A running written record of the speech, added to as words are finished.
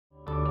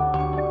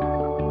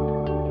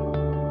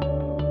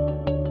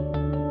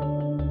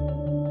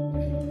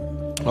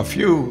A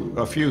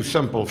few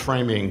simple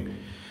framing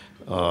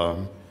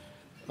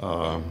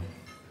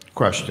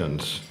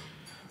questions.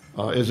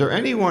 Is there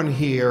anyone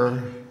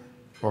here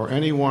or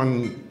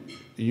anyone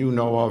you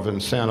know of in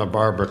Santa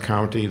Barbara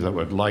County that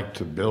would like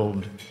to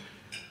build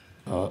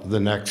the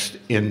next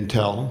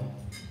Intel?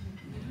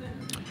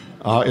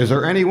 Is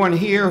there anyone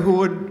here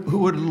who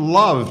would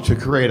love to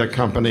create a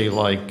company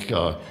like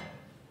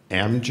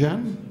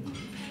Amgen?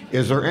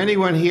 Is there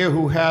anyone here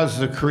who has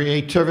the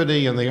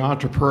creativity and the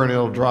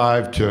entrepreneurial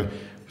drive to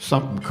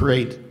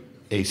create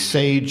a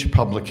Sage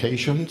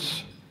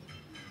Publications?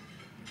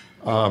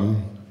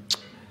 Well,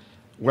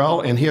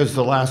 and here's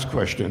the last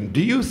question. Do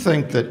you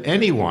think that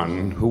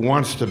anyone who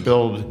wants to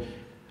build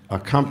a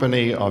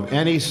company of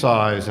any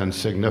size and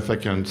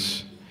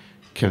significance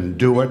can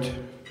do it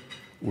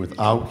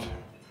without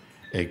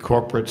a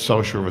corporate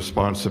social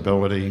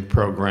responsibility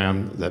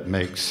program that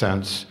makes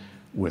sense,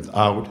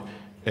 without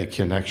a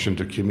connection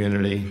to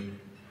community?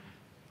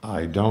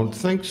 I don't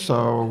think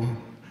so.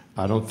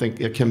 I don't think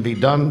it can be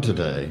done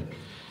today.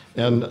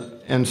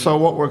 And so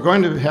what we're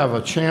going to have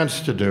a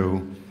chance to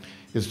do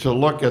is to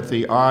look at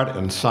the art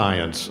and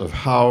science of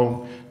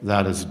how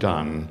that is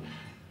done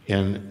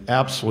in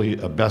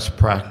absolutely a best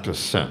practice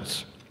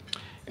sense.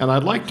 And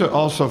I'd like to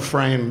also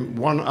frame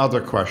one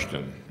other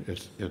question.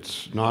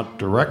 It's not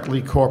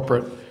directly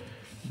corporate,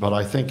 but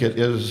I think it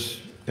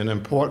is an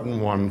important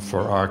one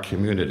for our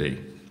community.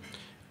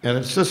 And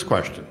it's this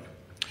question: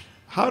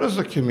 how does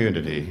a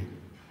community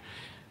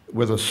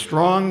with a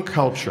strong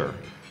culture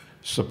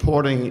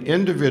supporting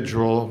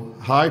individual,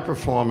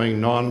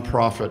 high-performing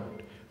nonprofit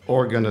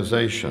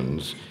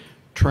organizations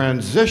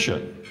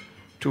transition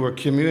to a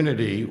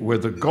community where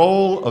the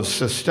goal of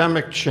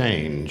systemic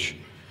change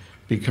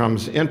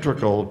becomes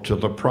integral to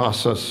the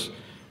process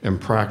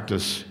and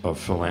practice of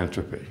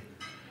philanthropy?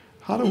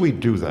 How do we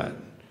do that?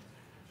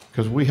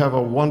 Because we have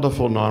a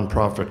wonderful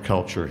nonprofit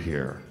culture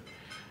here,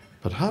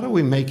 but how do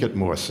we make it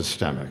more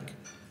systemic?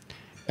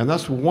 And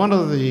that's one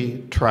of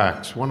the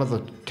tracks, one of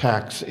the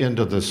tacks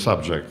into this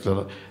subject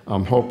that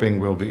I'm hoping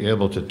we'll be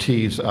able to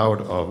tease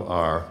out of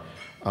our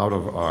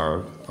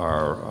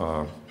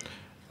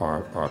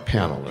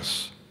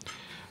panelists.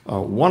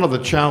 One of the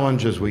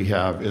challenges we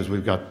have is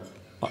we've got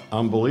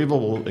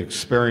unbelievable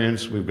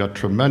experience, we've got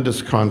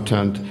tremendous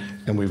content,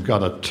 and we've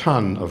got a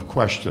ton of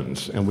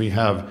questions, and we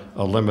have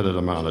a limited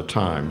amount of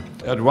time.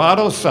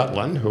 Eduardo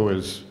Cetlin, who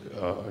is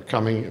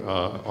coming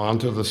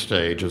onto the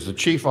stage, is the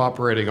Chief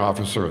Operating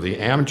Officer of the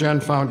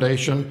Amgen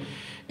Foundation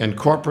and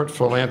Corporate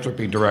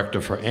Philanthropy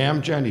Director for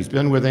Amgen. He's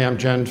been with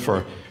Amgen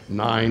for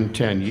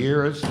 9-10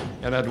 years,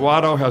 and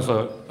Eduardo has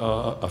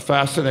a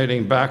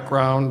fascinating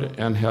background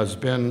and has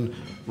been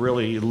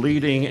really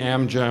leading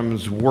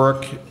Amgen's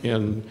work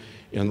in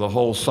the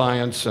whole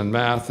science and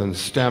math and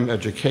STEM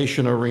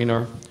education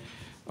arena.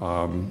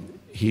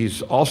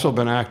 He's also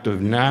been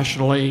active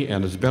nationally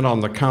and has been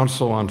on the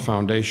Council on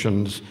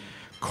Foundations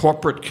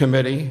Corporate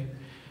Committee,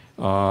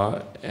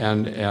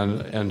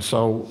 and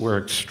so we're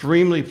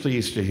extremely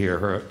pleased to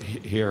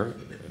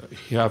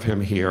have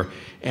him here.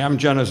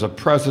 Amgen is a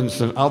presence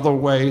in other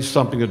ways,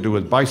 something to do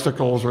with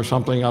bicycles or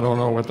something. I don't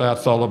know what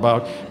that's all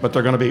about, but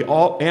they're going to be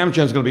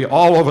Amgen's going to be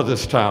all over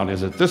this town.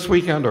 Is it this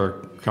weekend or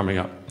coming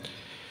up?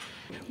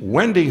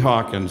 Wendy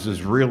Hawkins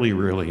is really,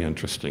 really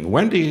interesting.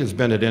 Wendy has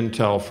been at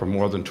Intel for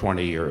more than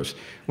 20 years.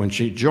 When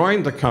she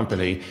joined the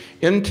company,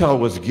 Intel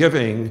was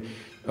giving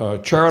a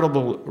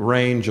charitable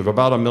range of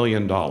about $1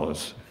 million.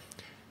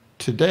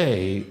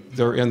 Today,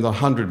 they're in the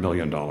 $100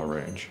 million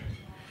range.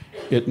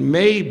 It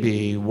may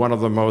be one of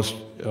the most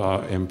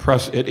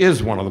it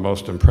is one of the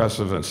most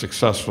impressive and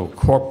successful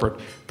corporate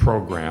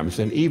programs.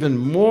 And even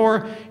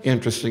more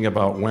interesting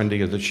about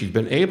Wendy is that she's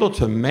been able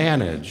to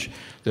manage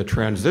the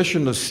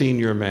transition to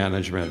senior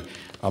management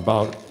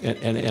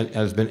and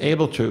has been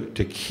able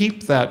to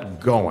keep that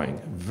going.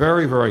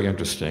 Very, very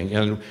interesting.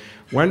 And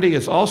Wendy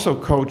is also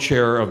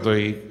co-chair of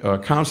the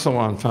Council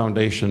on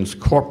Foundations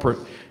Corporate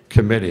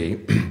Committee,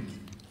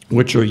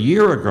 which a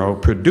year ago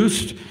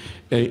produced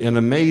an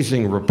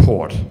amazing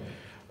report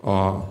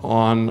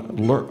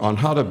on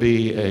how to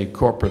be a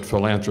corporate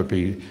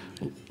philanthropy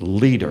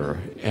leader,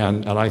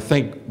 and I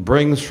think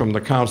brings from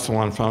the Council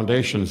on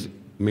Foundations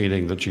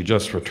meeting that she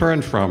just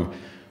returned from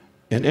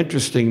an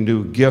interesting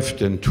new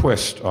gift and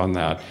twist on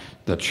that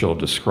she'll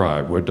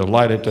describe. We're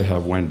delighted to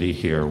have Wendy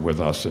here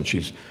with us, and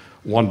she's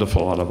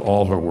wonderful out of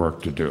all her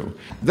work to do.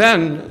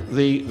 Then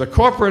the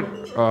corporate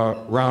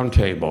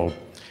roundtable,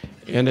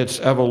 in its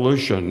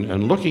evolution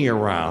and looking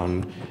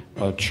around,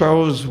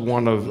 chose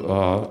one of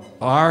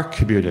our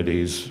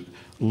community's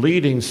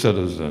leading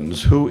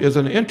citizens, who is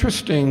an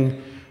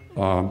interesting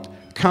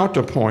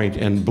counterpoint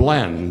and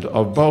blend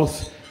of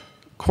both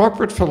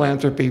corporate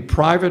philanthropy,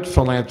 private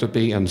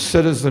philanthropy, and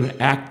citizen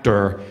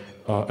actor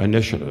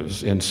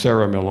initiatives in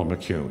Sara Miller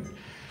McCune.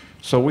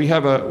 So we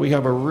have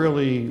a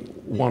really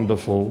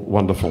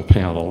wonderful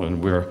panel,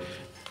 and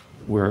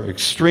we're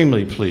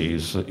extremely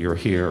pleased that you're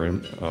here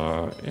and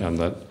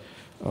that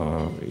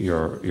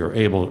you're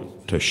able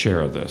to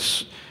share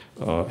this,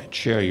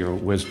 share your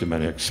wisdom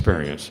and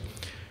experience.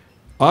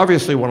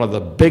 Obviously, one of the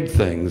big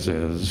things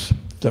is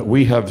that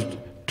we have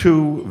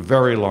two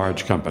very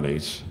large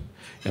companies,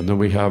 and then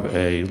we have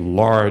a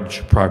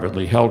large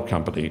privately held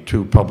company,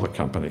 two public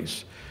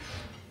companies.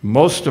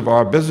 Most of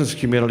our business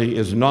community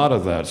is not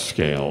of that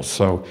scale,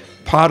 so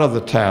part of the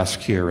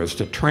task here is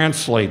to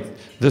translate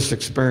this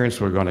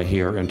experience we're going to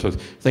hear into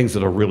things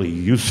that are really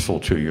useful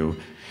to you,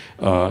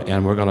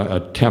 and we're going to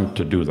attempt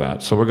to do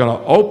that. So we're going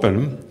to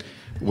open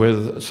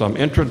with some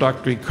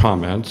introductory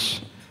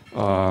comments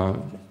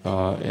from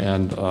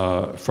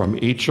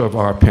each of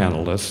our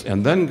panelists,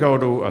 and then go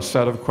to a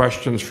set of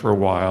questions for a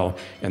while,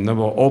 and then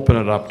we'll open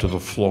it up to the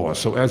floor.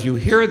 So as you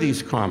hear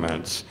these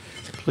comments,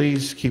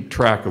 please keep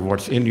track of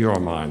what's in your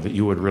mind that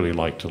you would really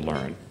like to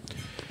learn.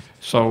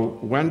 So,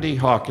 Wendy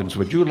Hawkins,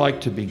 would you like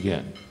to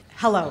begin?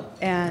 Hello,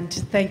 and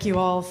thank you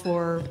all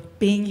for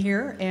being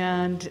here,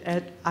 and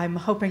I'm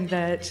hoping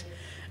that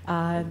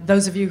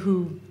those of you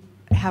who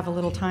have a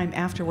little time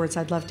afterwards,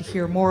 I'd love to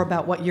hear more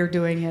about what you're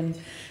doing in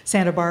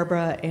Santa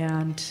Barbara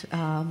and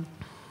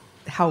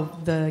how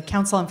the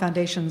Council on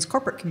Foundations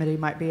Corporate Committee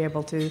might be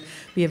able to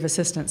be of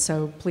assistance.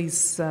 So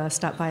please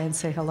stop by and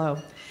say hello.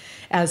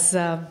 As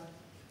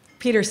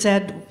Peter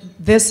said,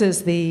 this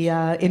is the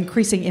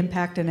Increasing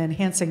Impact and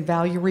Enhancing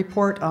Value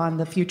Report on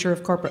the Future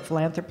of Corporate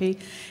Philanthropy.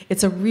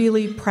 It's a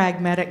really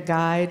pragmatic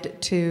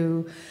guide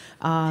to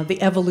the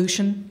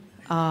evolution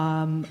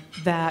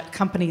that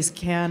companies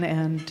can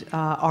and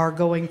are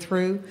going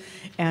through,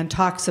 and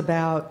talks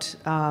about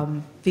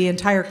the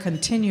entire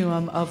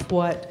continuum of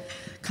what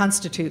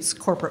constitutes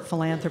corporate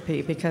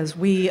philanthropy, because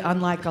we,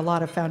 unlike a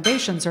lot of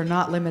foundations, are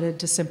not limited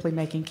to simply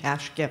making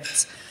cash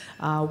gifts.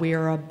 We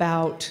are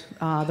about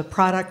the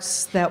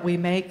products that we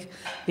make,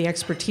 the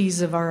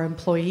expertise of our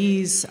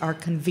employees, our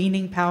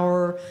convening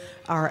power,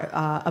 our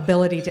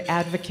ability to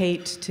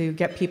advocate, to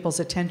get people's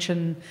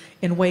attention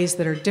in ways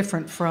that are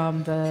different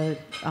from the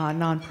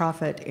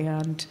nonprofit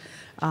and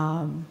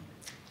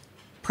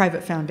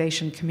private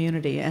foundation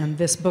community. And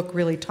this book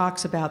really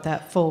talks about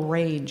that full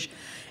range.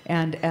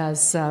 And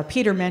as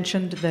Peter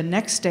mentioned, the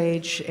next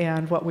stage,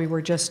 and what we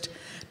were just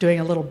doing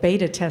a little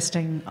beta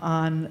testing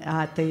on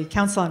at the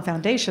Council on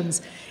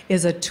Foundations,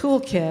 is a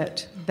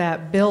toolkit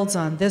that builds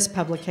on this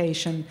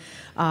publication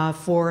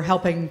for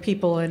helping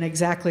people in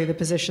exactly the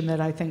position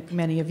that I think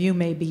many of you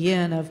may be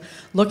in, of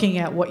looking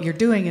at what you're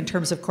doing in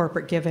terms of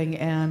corporate giving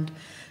and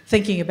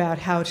thinking about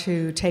how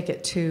to take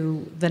it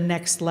to the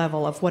next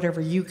level of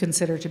whatever you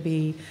consider to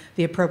be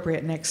the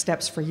appropriate next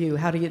steps for you.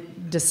 How do you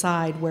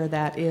decide where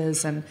that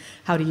is, and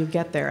how do you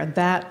get there? And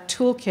that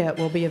toolkit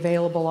will be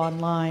available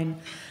online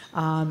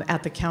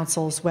at the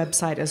Council's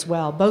website as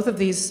well. Both of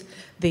these,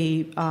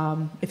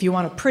 if you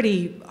want a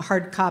pretty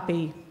hard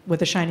copy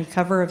with a shiny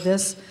cover of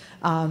this,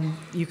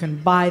 you can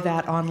buy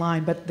that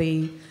online, but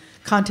the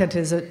content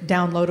is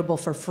downloadable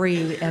for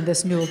free, and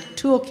this new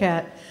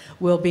toolkit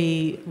will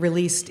be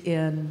released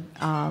in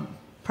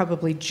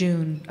probably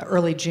June,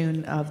 early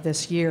June of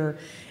this year,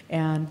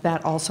 and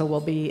that also will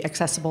be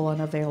accessible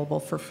and available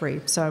for free.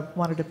 So I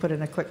wanted to put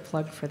in a quick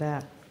plug for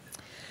that.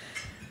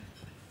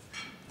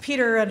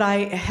 Peter and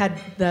I had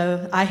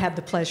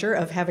the pleasure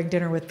of having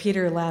dinner with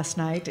Peter last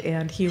night,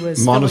 and he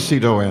was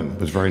Montecito Inn.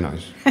 It was very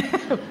nice.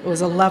 It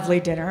was a lovely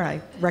dinner.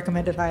 I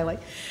recommend it highly,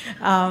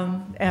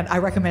 and I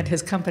recommend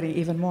his company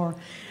even more.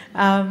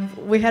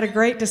 We had a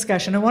great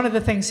discussion, and one of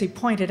the things he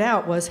pointed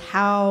out was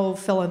how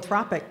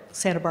philanthropic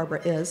Santa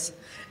Barbara is,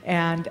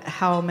 and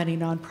how many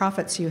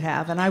nonprofits you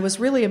have. And I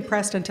was really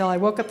impressed until I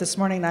woke up this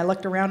morning and I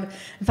looked around and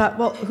thought,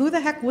 well, who the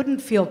heck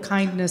wouldn't feel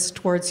kindness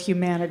towards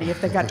humanity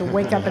if they got to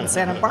wake up in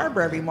Santa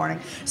Barbara every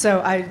morning?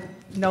 So I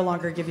no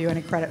longer give you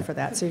any credit for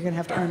that, so you're going to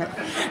have to earn it,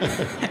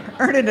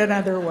 earn it in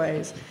other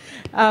ways.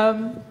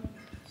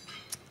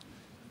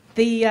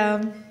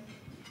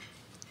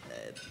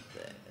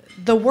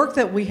 The work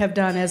that we have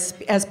done, as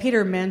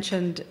Peter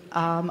mentioned,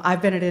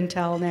 I've been at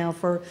Intel now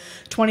for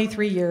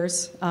 23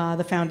 years.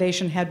 The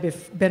foundation had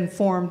been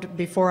formed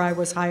before I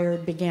was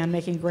hired, began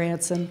making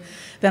grants, and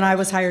then I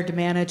was hired to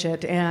manage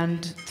it.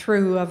 And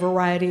through a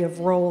variety of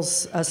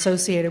roles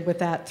associated with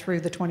that through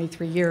the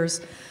 23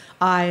 years,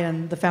 I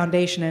and the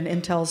foundation and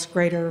Intel's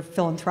greater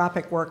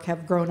philanthropic work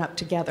have grown up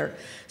together.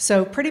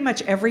 So pretty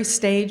much every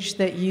stage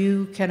that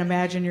you can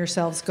imagine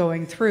yourselves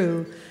going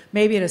through,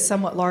 maybe at a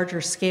somewhat larger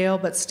scale,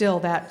 but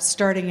still that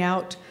starting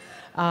out,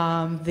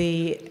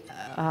 the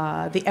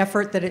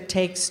effort that it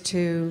takes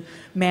to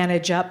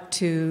manage up,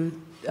 to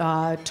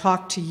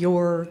talk to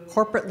your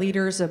corporate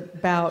leaders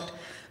about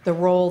the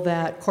role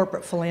that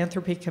corporate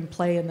philanthropy can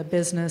play in the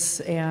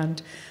business,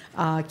 and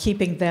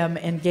keeping them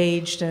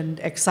engaged and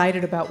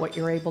excited about what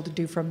you're able to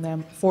do for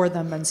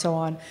them and so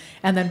on.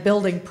 And then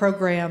building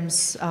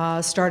programs,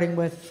 starting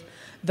with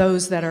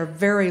those that are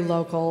very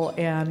local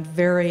and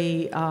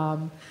very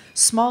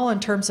small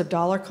in terms of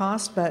dollar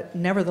cost, but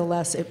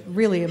nevertheless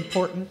really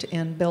important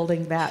in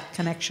building that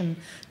connection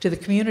to the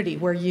community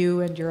where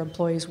you and your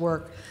employees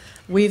work.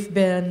 We've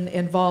been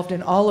involved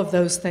in all of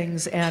those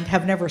things and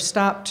have never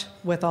stopped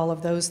with all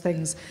of those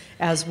things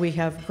as we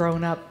have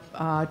grown up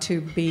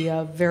to be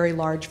a very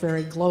large,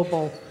 very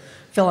global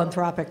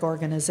philanthropic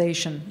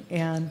organization.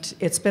 And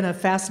it's been a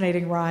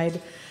fascinating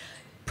ride.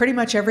 Pretty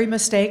much every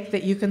mistake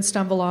that you can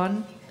stumble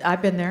on,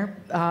 I've been there,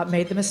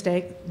 made the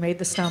mistake, made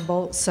the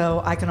stumble.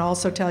 So I can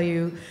also tell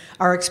you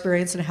our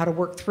experience and how to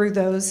work through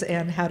those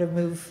and how to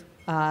move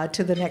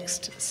to the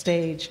next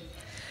stage.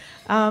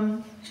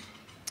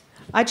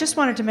 I just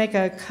wanted to make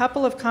a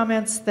couple of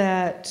comments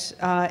that,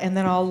 and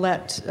then I'll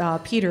let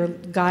Peter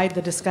guide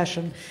the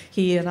discussion.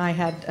 He and I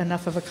had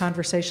enough of a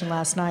conversation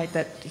last night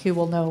that he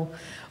will know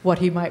what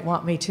he might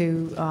want me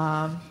to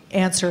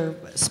answer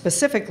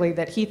specifically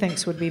that he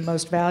thinks would be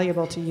most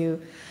valuable to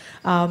you.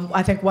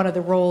 I think one of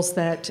the roles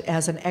that,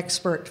 as an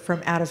expert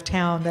from out of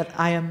town, that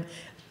I am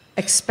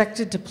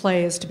expected to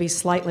play is to be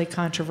slightly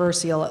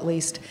controversial, at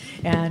least,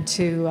 and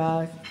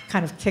to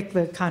kind of kick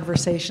the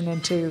conversation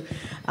into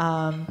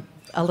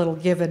a little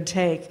give and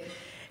take.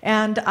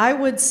 And I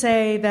would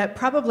say that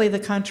probably the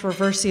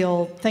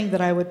controversial thing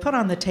that I would put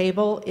on the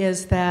table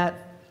is that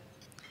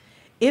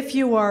if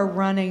you are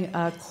running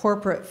a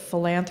corporate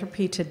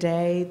philanthropy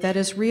today, that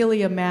is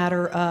really a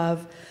matter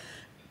of,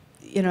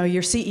 you know,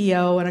 your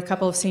CEO and a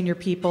couple of senior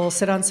people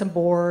sit on some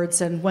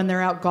boards, and when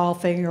they're out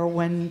golfing or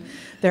when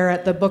they're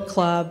at the book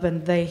club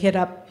and they hit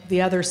up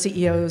the other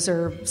CEOs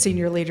or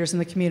senior leaders in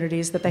the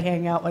communities that they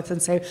hang out with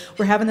and say,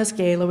 we're having this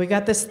gala, we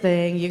got this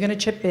thing, you're going to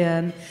chip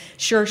in,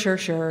 sure, sure,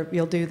 sure,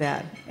 you'll do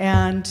that.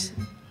 And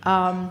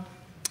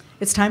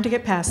it's time to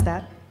get past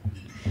that.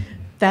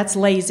 That's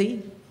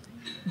lazy,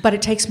 but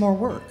it takes more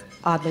work,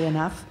 oddly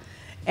enough.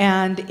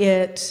 And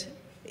it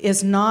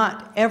is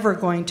not ever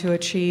going to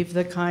achieve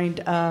the kind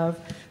of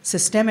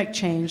systemic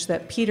change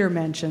that Peter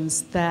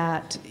mentions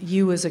that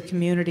you as a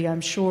community, I'm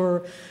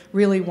sure,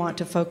 really want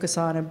to focus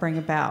on and bring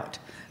about.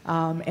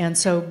 And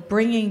so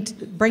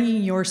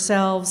bringing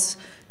yourselves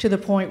to the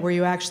point where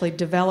you actually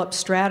develop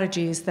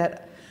strategies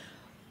that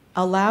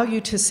allow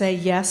you to say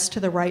yes to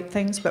the right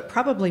things, but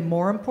probably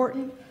more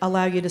important,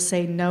 allow you to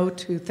say no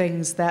to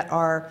things that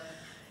are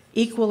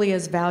equally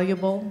as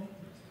valuable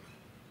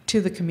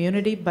to the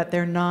community, but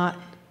they're not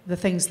the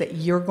things that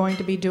you're going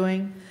to be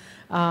doing.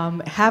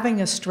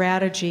 Having a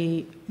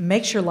strategy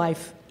makes your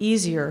life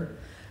easier,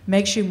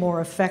 makes you more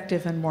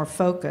effective and more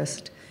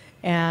focused,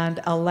 and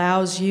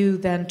allows you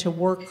then to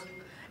work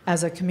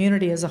as a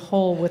community as a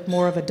whole with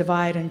more of a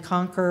divide and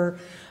conquer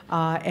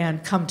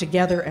and come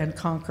together and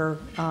conquer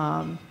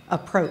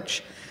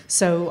approach.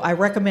 So I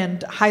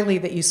recommend highly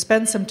that you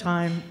spend some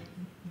time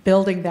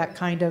building that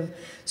kind of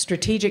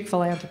strategic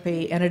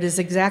philanthropy, and it is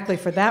exactly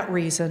for that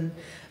reason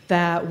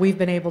that we've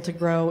been able to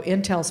grow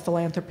Intel's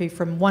philanthropy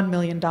from $1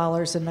 million in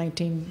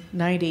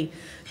 1990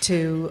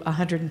 to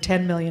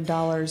 $110 million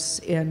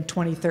in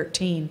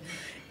 2013.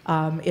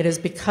 It is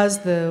because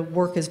the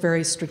work is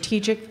very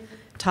strategic,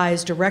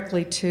 ties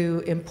directly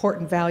to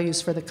important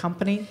values for the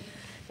company,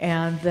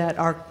 and that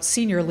our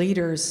senior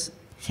leaders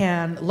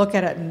can look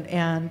at it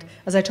and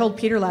as I told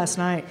Peter last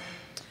night,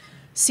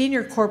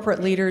 senior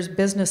corporate leaders,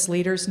 business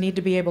leaders need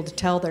to be able to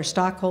tell their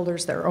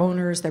stockholders, their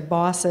owners, their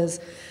bosses,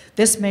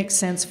 this makes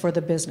sense for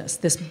the business.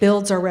 This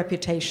builds our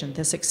reputation.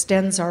 This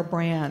extends our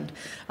brand.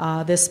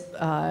 This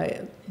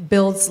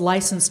builds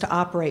license to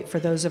operate for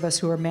those of us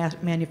who are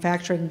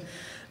manufacturing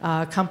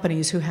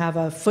companies who have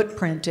a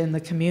footprint in the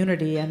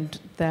community and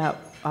that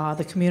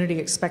the community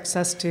expects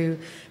us to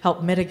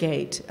help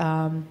mitigate,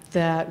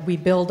 that we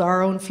build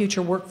our own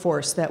future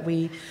workforce, that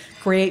we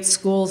create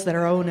schools that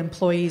our own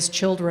employees'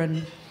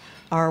 children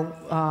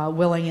are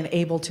willing and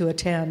able to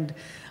attend.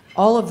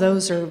 All of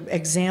those are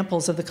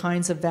examples of the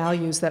kinds of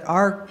values that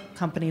our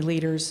company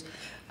leaders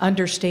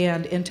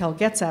understand Intel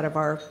gets out of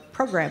our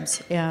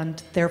programs,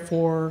 and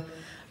therefore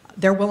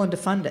they're willing to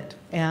fund it,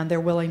 and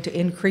they're willing to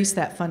increase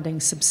that funding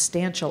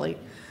substantially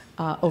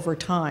over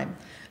time,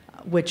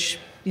 which,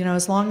 you know,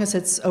 as long as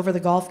it's over the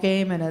golf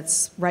game and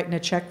it's writing a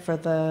check for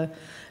the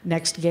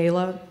next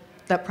gala,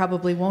 that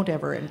probably won't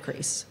ever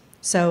increase.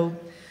 So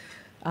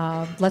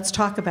let's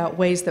talk about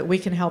ways that we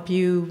can help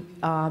you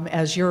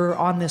as you're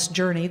on this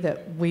journey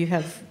that we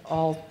have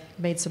all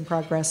made some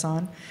progress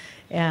on.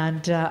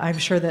 And I'm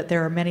sure that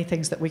there are many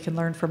things that we can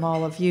learn from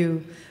all of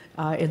you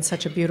in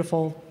such a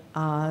beautiful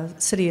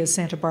city as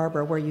Santa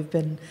Barbara, where you've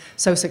been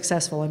so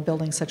successful in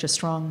building such a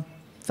strong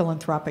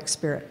philanthropic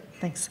spirit.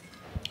 Thanks.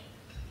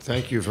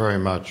 Thank you very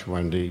much,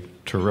 Wendy.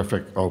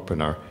 Terrific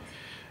opener.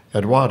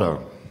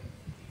 Eduardo.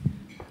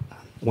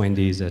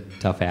 Wendy is a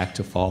tough act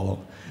to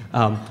follow.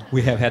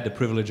 We have had the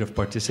privilege of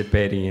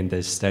participating in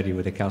this study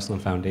with the Council on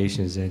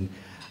Foundations, and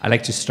I'd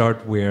like to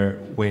start where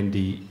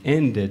Wendy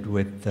ended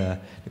with the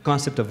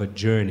concept of a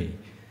journey.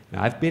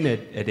 Now, I've been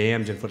at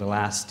Amgen for the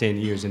last 10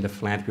 years in the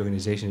philanthropy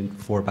organization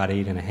for about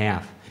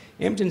 8.5.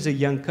 Amgen's a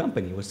young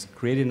company. It was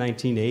created in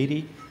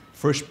 1980,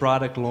 first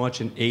product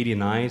launched in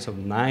 89, so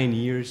 9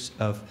 years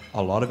of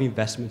a lot of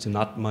investments and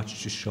not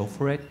much to show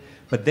for it,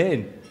 but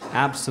then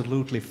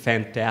absolutely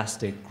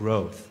fantastic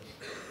growth.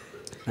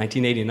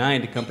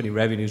 1989, the company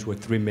revenues were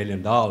 $3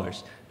 million.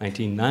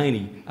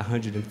 1990,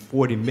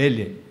 $140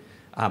 million.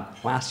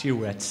 Last year,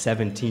 we're at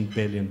 $17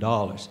 billion.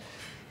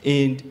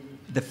 And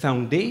the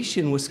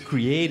foundation was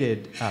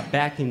created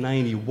back in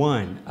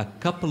 '91, a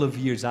couple of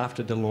years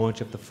after the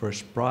launch of the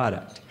first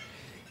product.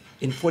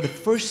 And for the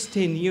first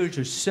 10 years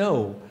or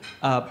so,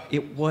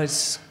 there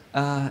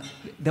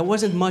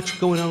wasn't much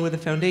going on with the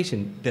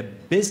foundation. The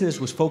business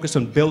was focused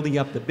on building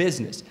up the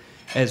business.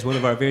 As one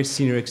of our very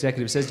senior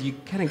executives says, you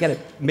kind of got to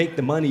make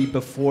the money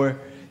before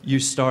you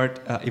start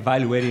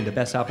evaluating the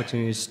best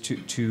opportunities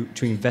to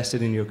invest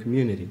it in your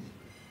community.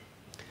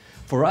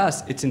 For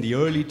us, it's in the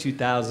early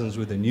 2000s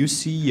with a new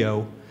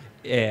CEO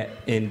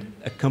and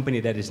a company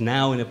that is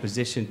now in a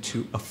position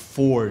to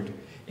afford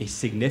a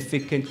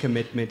significant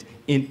commitment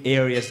in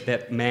areas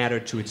that matter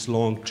to its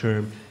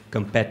long-term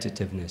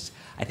competitiveness.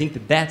 I think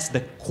that that's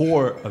the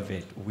core of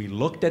it. We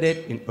looked at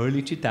it in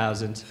early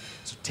 2000s,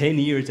 so 10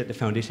 years that the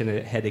foundation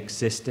had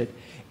existed,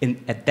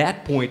 and at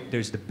that point,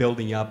 there's the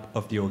building up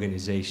of the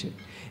organization.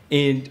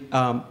 And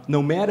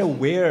no matter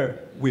where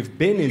we've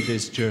been in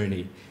this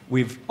journey,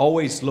 we've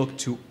always looked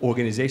to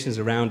organizations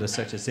around us,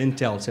 such as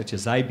Intel, such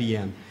as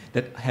IBM,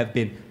 that have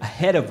been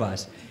ahead of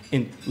us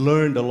and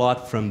learned a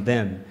lot from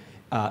them.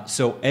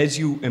 So as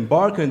you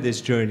embark on this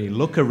journey,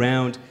 look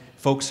around.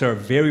 Folks are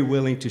very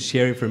willing to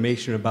share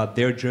information about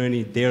their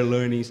journey, their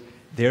learnings,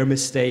 their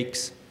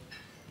mistakes.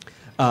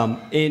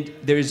 And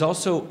there is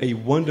also a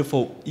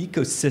wonderful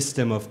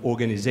ecosystem of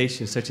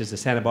organizations such as the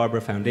Santa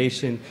Barbara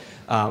Foundation.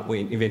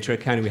 In Ventura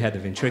County, we had the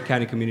Ventura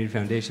County Community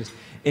Foundations,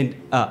 and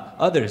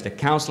others, the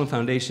Counseling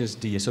Foundations,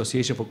 the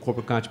Association for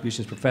Corporate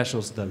Contributions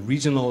Professionals, the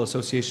Regional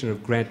Association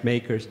of Grant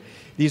Makers.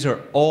 These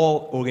are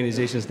all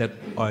organizations that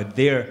are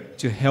there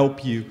to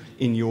help you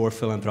in your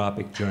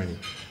philanthropic journey.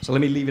 So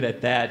let me leave it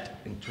at that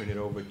and turn it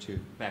over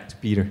back to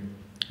Peter.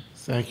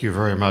 Thank you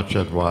very much,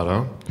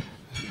 Eduardo.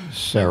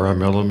 Sara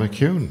Miller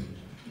McCune.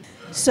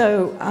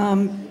 So,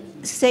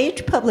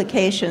 Sage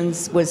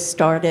Publications was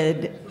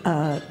started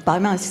by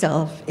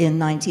myself in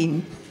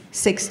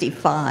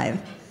 1965,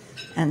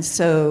 and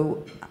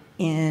so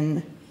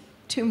in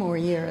 2 more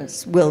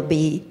years we'll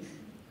be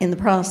in the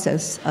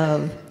process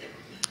of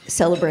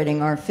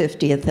celebrating our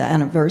 50th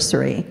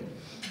anniversary,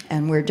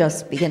 and we're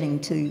just beginning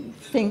to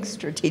think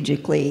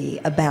strategically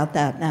about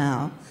that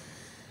now.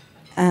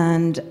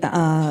 And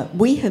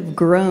we have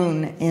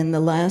grown in the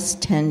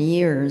last 10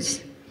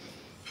 years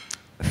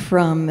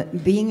from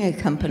being a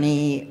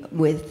company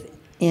with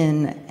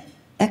in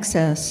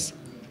excess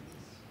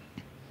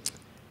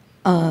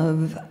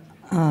of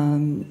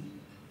 $100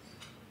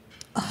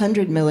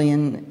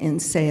 million in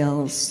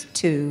sales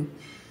to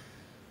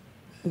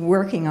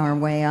working our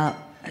way up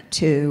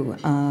to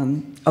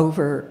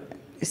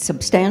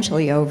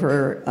substantially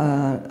over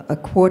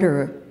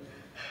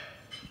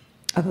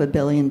 $250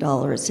 million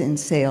in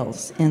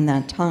sales in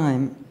that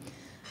time.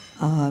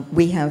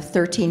 We have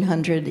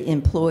 1,300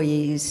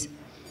 employees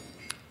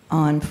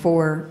on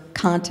 4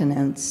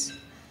 continents,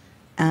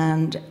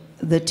 and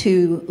the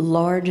 2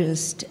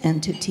 largest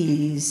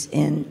entities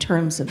in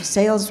terms of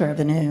sales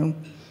revenue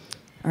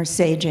are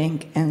Sage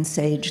Inc. and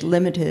Sage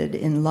Limited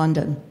in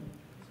London,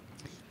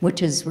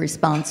 which is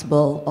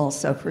responsible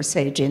also for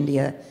Sage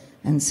India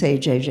and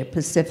Sage Asia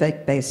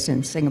Pacific, based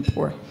in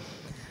Singapore.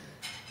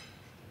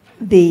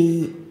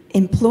 The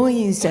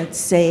employees at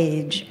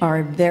Sage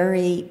are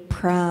very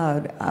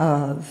proud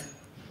of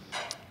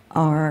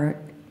our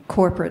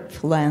corporate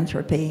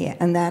philanthropy,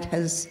 and that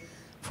has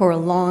for a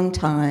long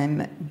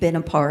time been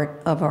a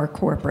part of our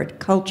corporate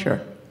culture.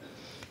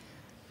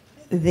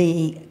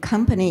 The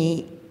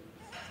company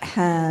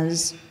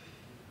has,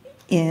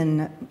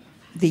 in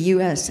the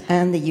US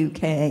and the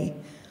UK,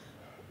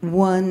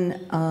 one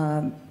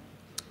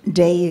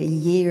day a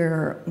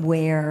year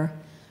where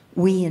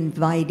we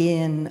invite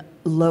in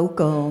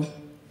local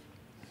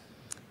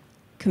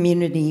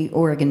community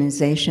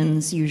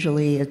organizations.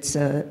 Usually it's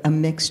a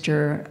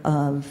mixture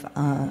of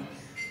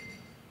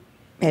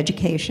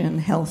education,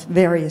 health,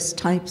 various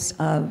types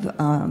of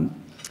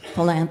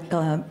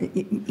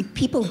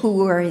people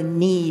who are in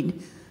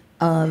need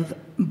of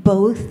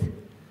both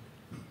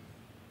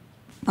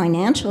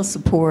financial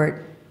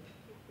support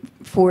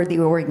for the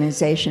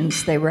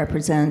organizations they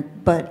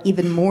represent, but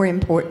even more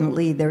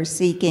importantly, they're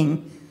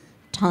seeking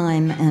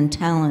time and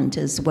talent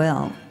as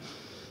well.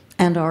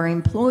 And our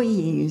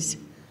employees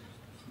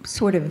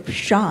sort of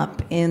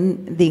shop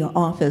in the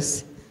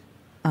office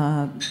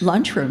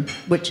lunchroom,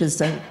 which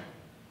is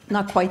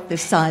not quite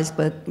this size,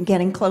 but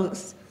getting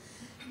close.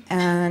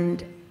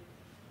 And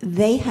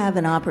they have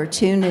an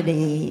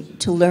opportunity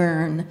to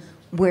learn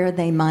where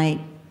they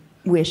might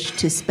wish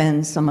to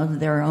spend some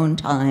of their own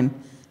time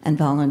and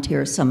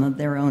volunteer some of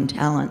their own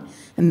talent,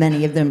 and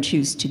many of them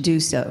choose to do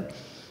so.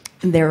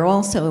 There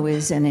also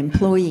is an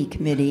employee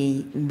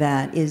committee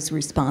that is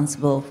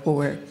responsible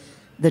for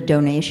the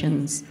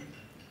donations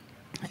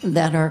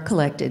that are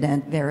collected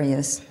at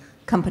various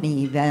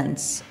company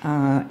events,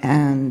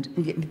 and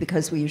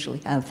because we usually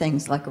have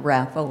things like a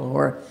raffle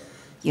or,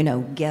 you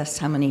know, guess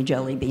how many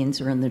jelly beans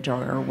are in the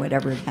jar or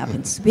whatever it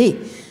happens to be.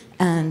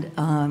 And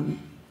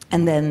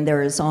then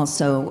there is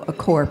also a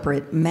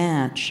corporate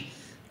match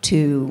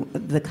to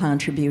the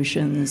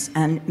contributions,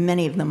 and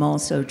many of them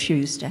also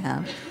choose to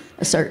have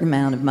a certain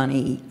amount of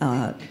money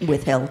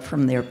withheld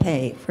from their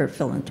pay for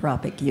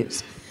philanthropic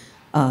use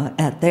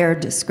at their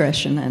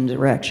discretion and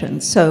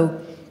direction.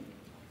 So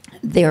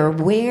they're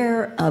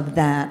aware of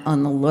that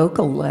on the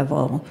local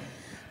level,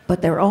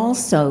 but they're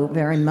also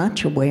very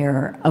much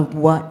aware of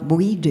what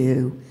we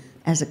do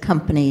as a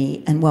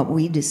company and what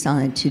we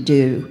decide to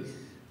do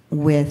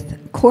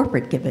with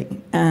corporate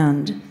giving.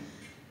 And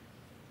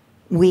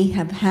we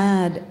have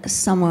had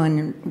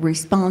someone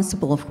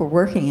responsible for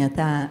working at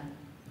that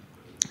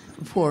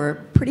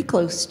for pretty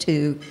close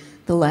to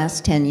the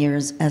last 10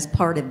 years as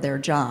part of their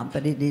job,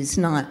 but it is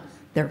not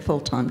their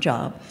full-time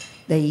job.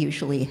 They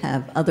usually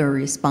have other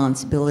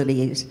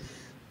responsibilities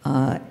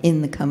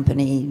in the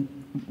company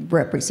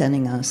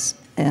representing us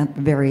at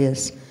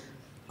various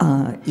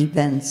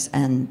events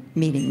and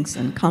meetings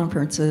and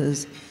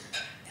conferences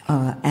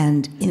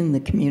and in the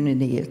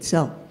community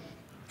itself.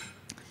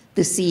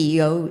 The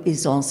CEO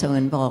is also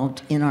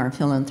involved in our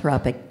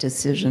philanthropic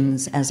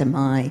decisions, as am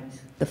I,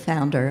 the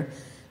founder,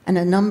 and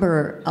a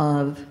number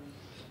of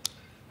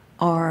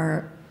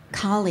our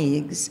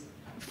colleagues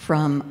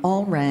from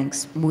all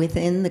ranks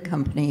within the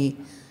company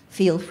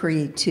feel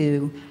free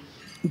to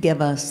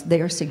give us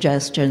their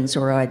suggestions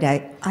or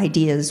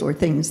ideas or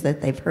things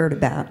that they've heard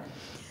about.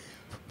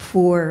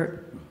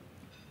 For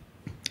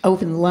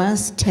over the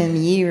last 10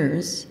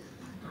 years,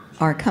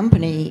 our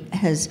company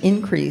has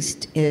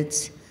increased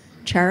its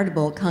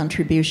charitable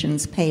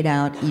contributions paid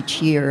out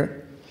each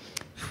year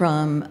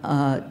from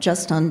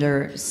just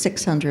under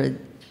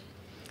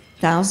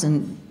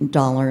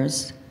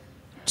 $600,000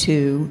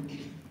 to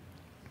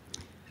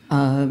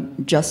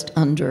just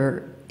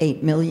under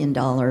 $8 million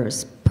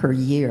per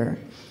year.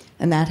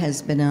 And that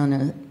has been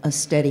on a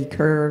steady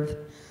curve.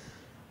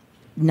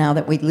 Now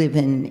that we live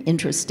in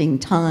interesting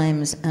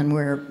times and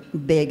we're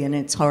big and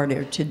it's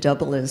harder to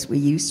double as we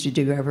used to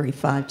do every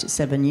 5 to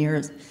 7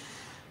 years,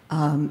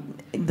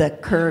 the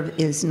curve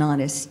is not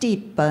as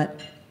steep, but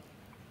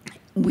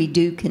we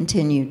do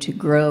continue to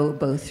grow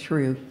both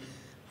through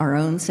our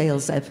own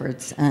sales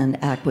efforts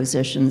and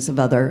acquisitions of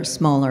other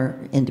smaller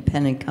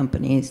independent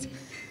companies.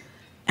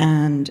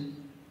 And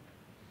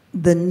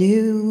the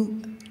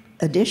new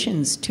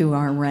additions to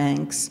our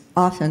ranks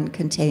often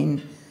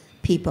contain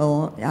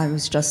people, I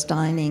was just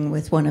dining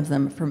with one of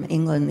them from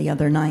England the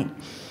other night,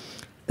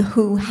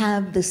 who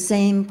have the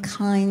same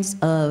kinds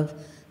of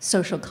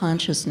social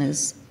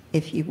consciousness,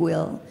 if you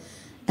will.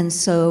 And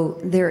so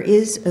there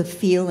is a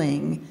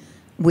feeling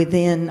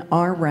within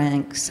our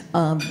ranks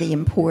of the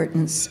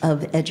importance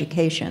of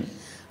education.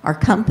 Our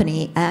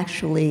company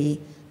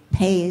actually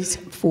pays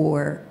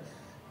for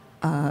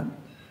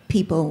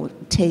people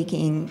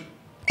taking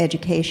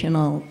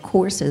educational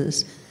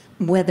courses,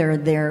 whether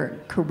they're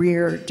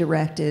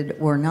career-directed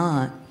or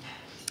not.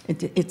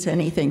 It's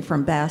anything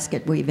from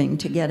basket weaving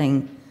to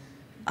getting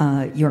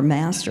your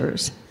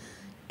master's.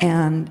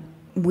 And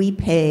we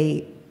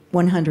pay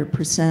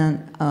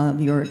 100%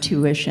 of your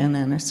tuition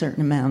and a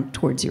certain amount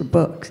towards your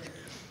books.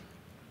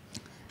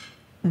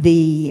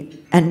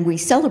 And we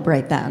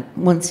celebrate that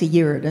once a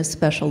year at a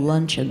special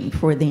luncheon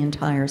for the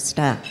entire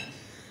staff.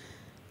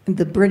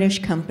 The British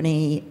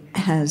company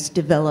has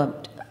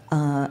developed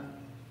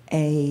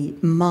a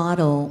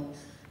model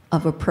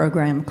of a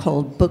program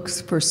called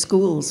Books for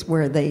Schools,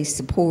 where they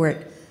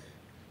support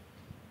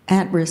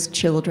at-risk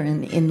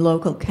children in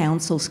local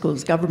council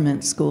schools,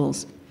 government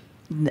schools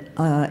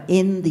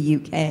in the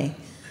UK.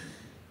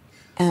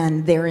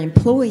 And their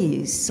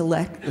employees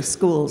select the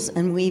schools,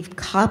 and we've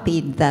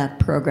copied that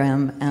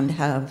program and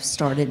have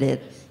started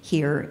it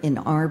here in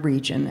our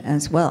region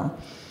as well.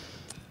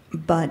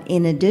 But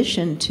in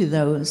addition to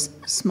those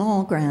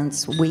small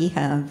grants, we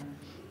have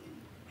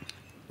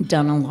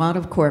done a lot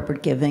of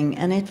corporate giving,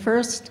 and at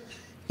first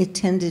it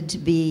tended to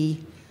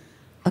be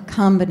a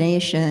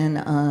combination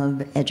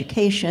of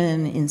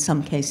education, in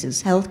some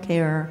cases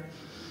healthcare,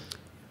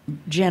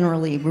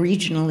 generally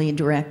regionally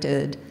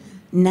directed.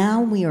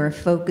 Now we are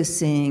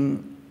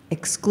focusing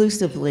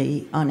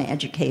exclusively on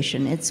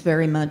education. It's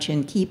very much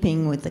in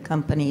keeping with the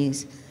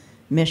company's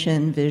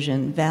mission,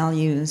 vision,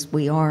 values.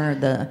 We are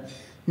the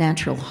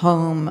natural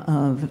home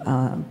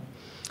of,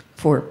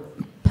 for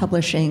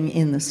publishing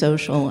in the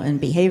social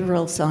and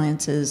behavioral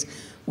sciences.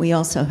 We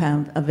also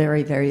have a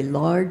very, very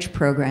large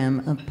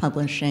program of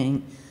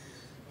publishing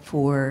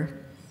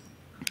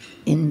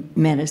in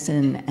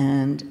medicine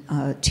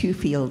and 2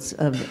 fields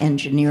of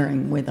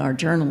engineering with our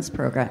journals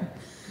program.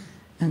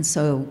 And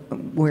so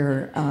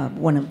we're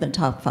one of the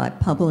top 5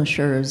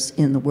 publishers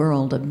in the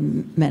world of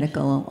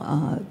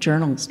medical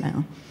journals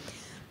now.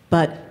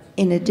 But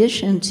in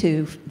addition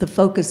to the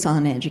focus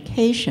on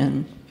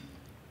education,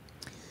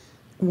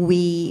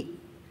 we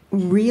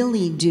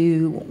really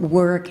do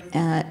work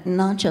at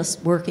not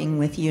just working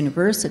with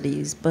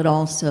universities, but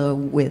also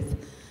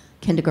with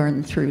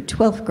kindergarten through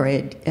 12th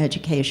grade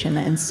education.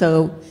 And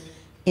so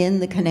in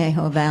the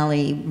Conejo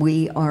Valley,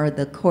 we are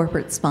the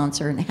corporate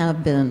sponsor and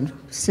have been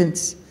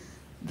since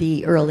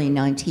the early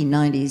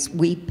 1990s.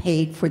 We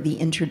paid for the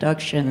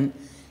introduction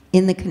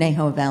in the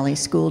Conejo Valley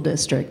School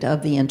District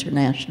of the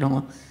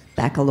International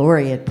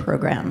Baccalaureate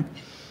program.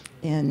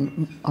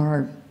 in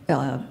our,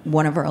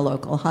 one of our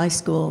local high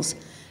schools,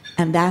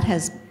 and that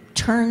has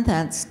turned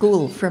that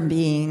school from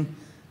being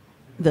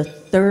the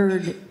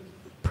third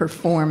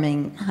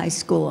performing high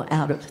school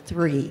out of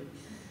 3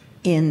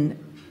 in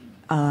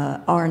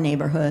our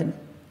neighborhood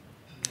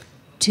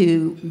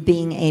to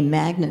being a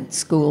magnet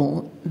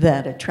school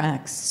that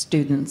attracts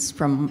students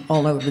from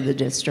all over the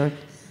district,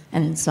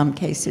 and in some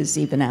cases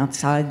even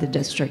outside the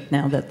district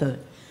now that the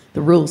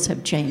rules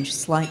have changed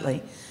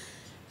slightly.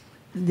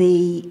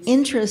 The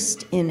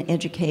interest in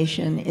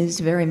education is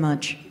very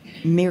much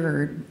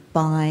mirrored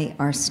by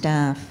our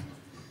staff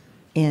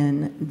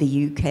in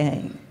the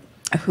UK,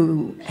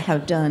 who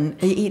have done,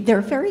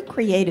 they're very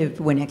creative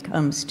when it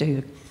comes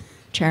to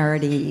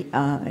charity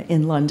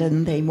in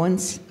London. They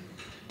once,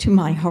 to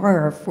my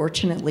horror,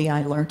 fortunately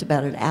I learned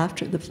about it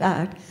after the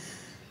fact,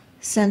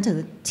 sent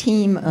a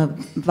team of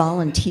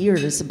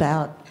volunteers,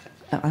 about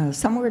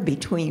somewhere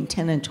between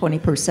 10 and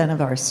 20%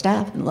 of our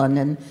staff in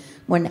London,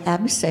 when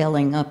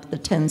abseiling up the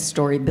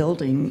 10-story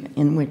building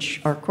in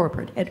which our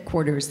corporate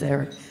headquarters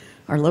there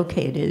are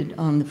located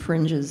on the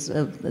fringes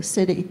of the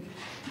city,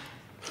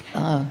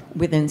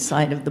 within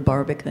sight of the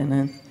Barbican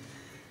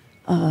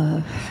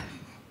and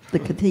the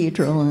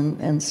cathedral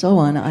and so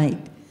on.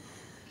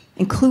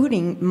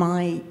 Including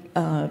my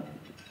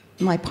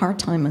my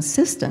part-time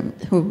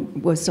assistant, who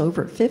was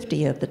over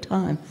 50 at the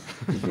time,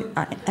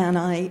 and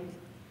I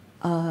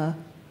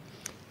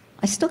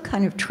still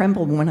kind of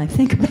tremble when I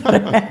think about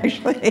it,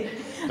 actually,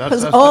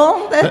 because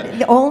all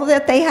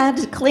that they had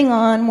to cling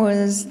on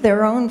was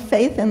their own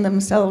faith in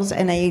themselves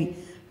and a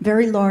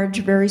very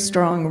large, very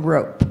strong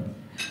rope.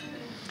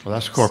 Well,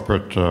 that's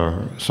corporate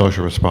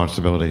social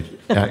responsibility.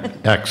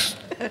 X.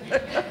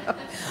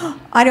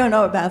 I don't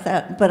know about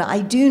that, but I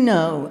do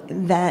know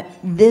that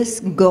this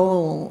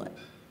goal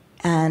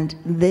and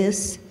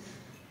this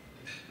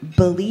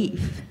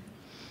belief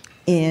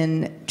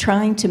in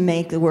trying to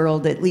make the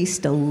world at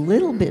least a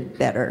little bit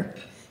better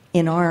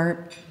in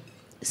our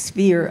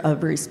sphere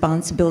of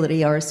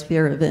responsibility, our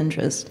sphere of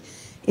interest,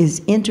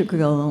 is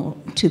integral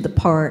to the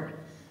part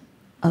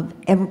of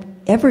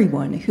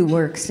everyone who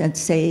works at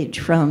SAGE,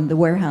 from the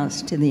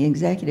warehouse to the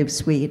executive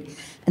suite,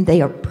 and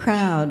they are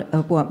proud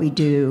of what we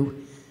do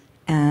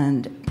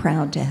and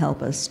proud to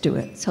help us do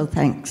it. So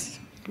thanks.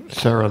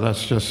 Sara,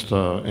 that's just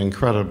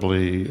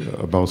incredibly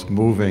both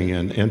moving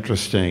and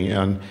interesting.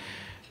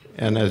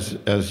 And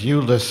as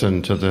you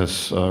listen to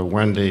this,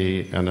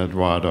 Wendy and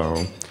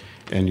Eduardo,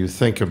 and you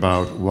think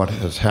about what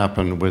has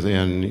happened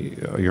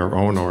within your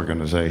own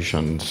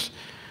organizations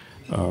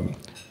and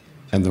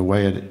the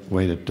way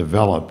it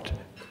developed,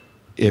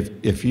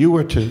 if you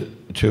were to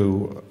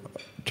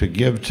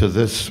give to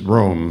this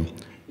room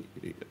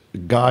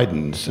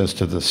guidance as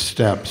to the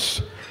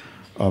steps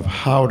of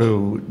how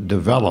to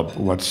develop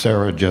what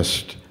Sara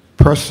just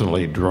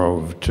personally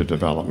drove to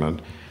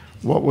development,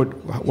 what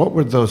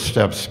would those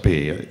steps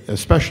be?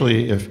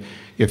 Especially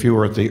if you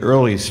were at the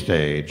early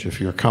stage, if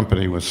your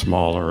company was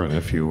smaller, and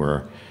if you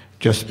were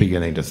just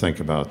beginning to think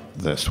about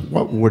this,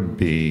 what would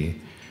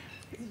be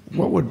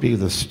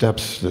the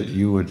steps that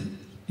you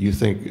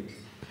think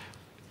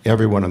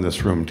everyone in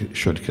this room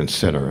should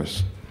consider?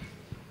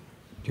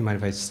 Do you mind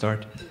if I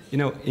start? You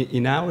know,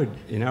 in our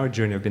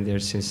journey, I've been there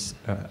since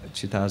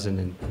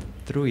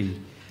 2003.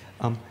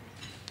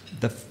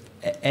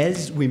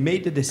 As we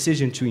made the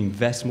decision to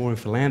invest more in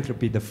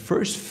philanthropy, the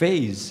first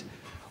phase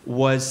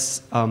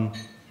was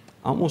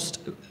almost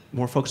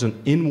more focused on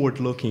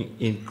inward looking,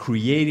 in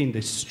creating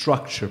the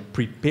structure,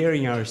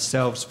 preparing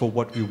ourselves for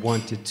what we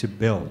wanted to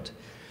build.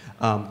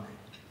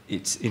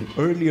 It's in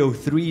early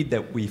 '03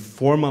 that we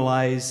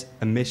formalized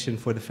a mission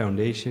for the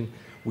foundation.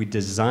 We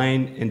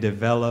design and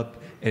develop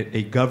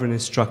a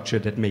governance structure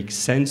that makes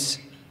sense,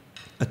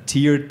 a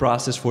tiered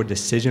process for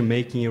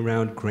decision-making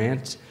around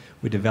grants.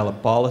 We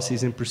develop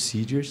policies and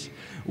procedures.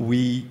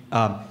 We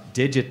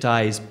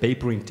digitize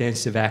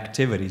paper-intensive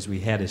activities.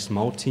 We had a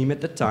small team at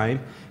the time,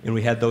 and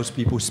we had those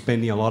people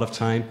spending a lot of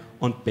time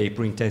on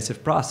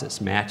paper-intensive process,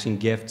 matching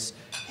gifts,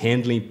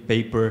 handling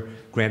paper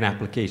grant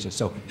applications.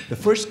 So the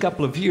first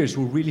couple of years,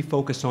 we're really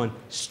focused on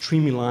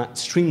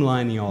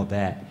streamlining all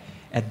that.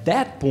 At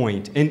that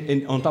point,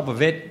 and on top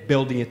of it,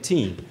 building a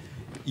team,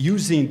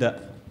 using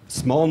the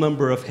small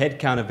number of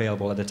headcount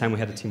available. At the time, we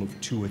had a team of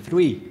 2 or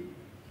 3,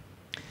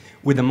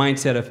 with the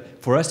mindset of,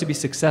 for us to be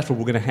successful,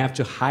 we're going to have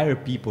to hire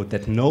people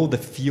that know the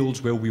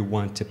fields where we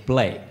want to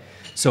play.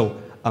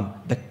 So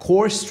the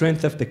core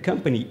strength of the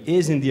company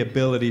is in the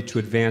ability to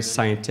advance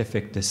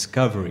scientific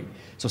discovery.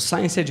 So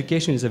science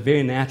education is a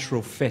very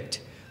natural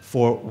fit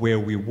for where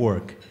we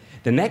work.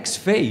 The next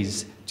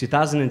phase,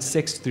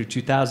 2006 through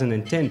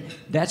 2010,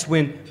 that's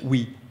when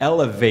we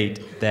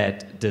elevate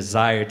that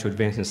desire to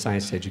advance in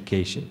science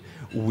education.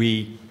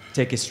 We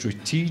take a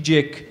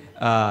strategic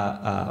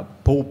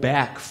pull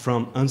back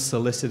from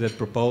unsolicited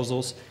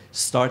proposals,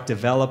 start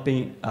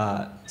developing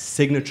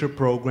signature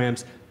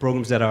programs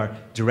that are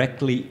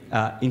directly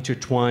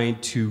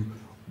intertwined to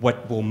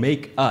what will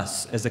make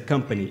us as a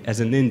company, as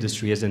an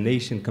industry, as a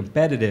nation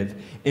competitive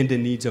in the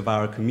needs of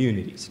our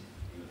communities.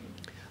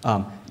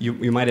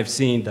 You might have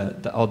seen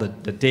all the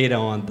data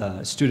on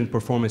the student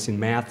performance in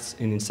maths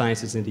and in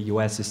sciences in the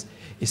U.S.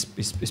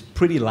 is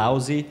pretty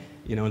lousy.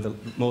 You know, in the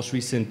most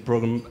recent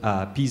program,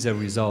 PISA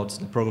results,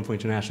 the Program for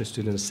International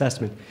Student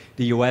Assessment,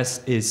 the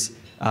U.S. is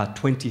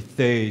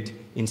 23rd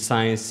in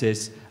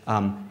sciences,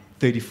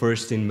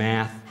 31st in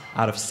math.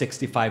 Out of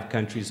 65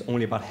 countries,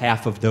 only about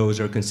half of those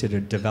are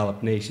considered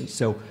developed nations.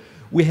 So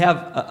we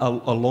have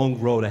a long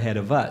road ahead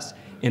of us.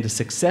 And the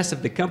success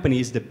of the company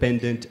is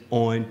dependent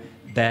on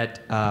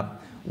that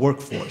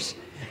workforce.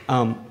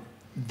 One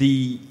of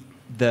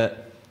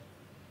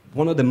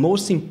the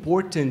most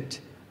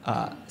important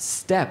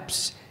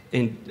steps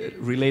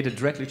related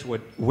directly to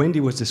what Wendy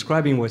was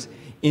describing was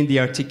in the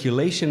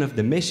articulation of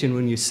the mission.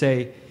 When you say,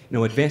 you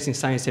know, advancing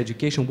science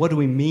education, what do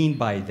we mean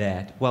by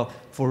that? Well,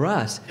 for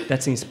us,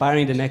 that's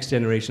inspiring the next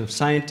generation of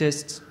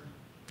scientists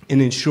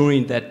and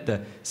ensuring that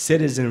the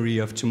citizenry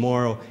of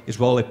tomorrow is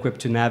well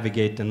equipped to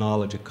navigate the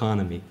knowledge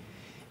economy.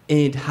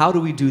 And how do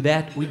we do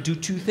that? We do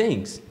two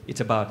things.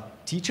 It's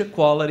about teacher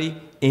quality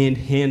and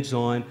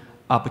hands-on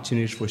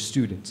opportunities for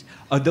students.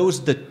 Are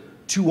those the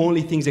two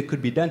only things that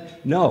could be done?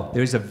 No,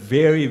 there's a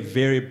very,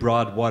 very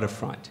broad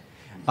waterfront.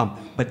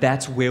 But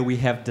that's where we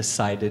have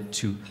decided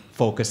to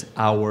focus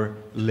our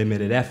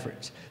limited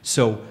efforts.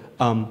 So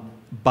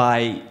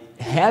by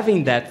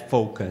having that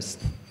focus,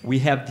 we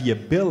have the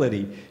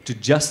ability to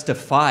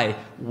justify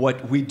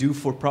what we do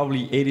for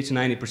probably 80 to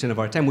 90% of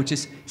our time, which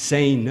is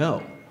saying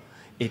no.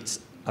 It's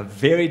a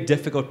very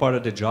difficult part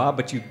of the job,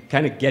 but you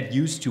kind of get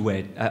used to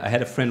it. I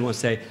had a friend once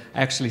say,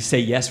 I actually say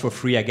yes for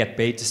free, I get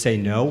paid to say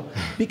no,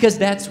 because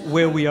that's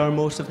where we are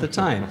most of the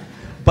time.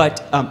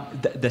 But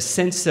the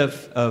sense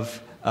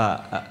of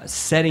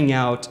setting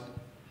out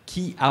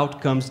key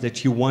outcomes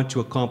that you want to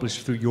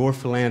accomplish through your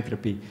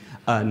philanthropy,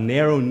 a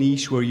narrow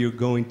niche where you're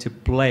going to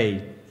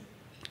play,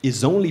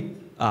 is only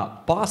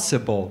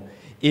possible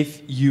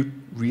if you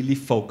really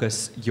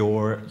focus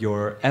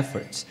your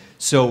efforts.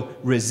 So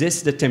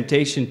resist the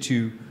temptation to,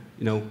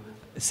 you know,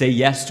 say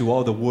yes to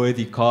all the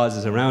worthy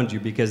causes around you,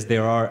 because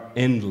there are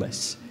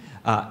endless.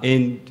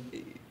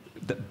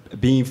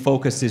 Being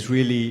focused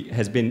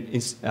has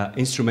been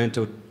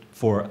instrumental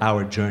for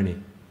our journey.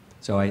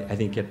 So I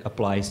think it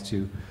applies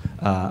to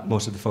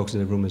most of the folks in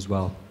the room as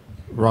well.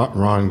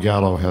 Ron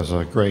Gallo has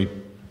a great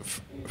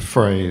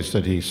phrase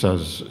that he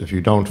says, if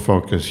you don't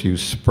focus, you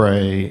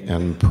spray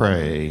and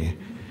pray.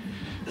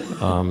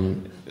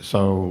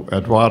 So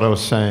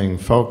Eduardo's saying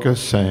focus,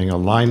 saying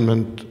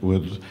alignment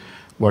with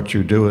what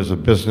you do as a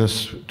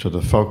business to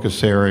the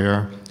focus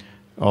area.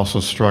 Also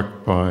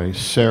struck by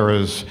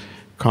Sarah's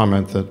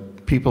comment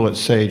that people at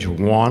SAGE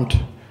want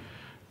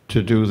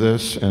to do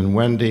this. And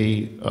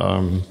Wendy,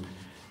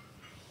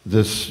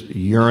 this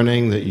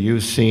yearning that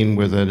you've seen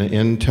within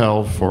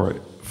Intel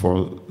for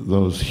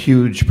those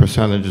huge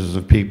percentages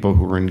of people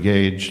who are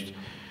engaged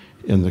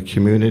in the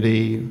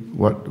community,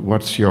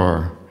 what's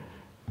your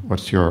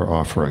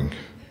offering?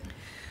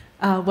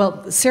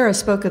 Well, Sara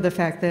spoke of the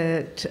fact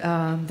that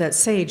that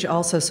SAGE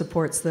also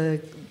supports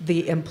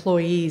the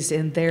employees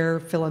in their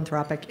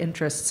philanthropic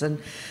interests, and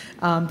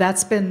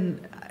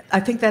I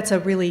think that's a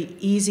really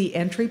easy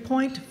entry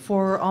point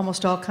for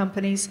almost all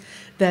companies,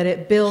 that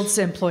it builds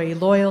employee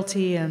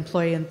loyalty,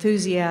 employee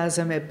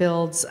enthusiasm, it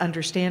builds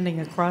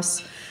understanding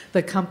across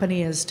the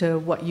company as to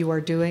what you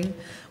are doing.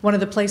 One of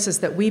the places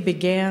that we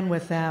began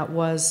with that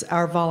was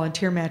our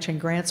volunteer matching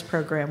grants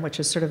program, which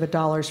is sort of a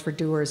dollars for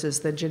doers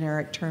is the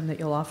generic term that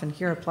you'll often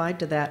hear applied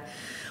to that.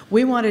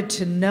 We wanted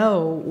to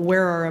know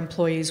where our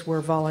employees were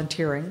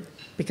volunteering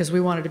because we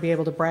wanted to be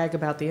able to brag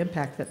about the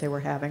impact that they were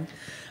having.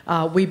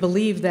 We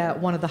believe that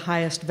one of the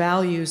highest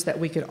values that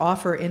we could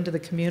offer into the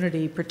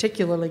community,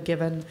 particularly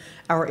given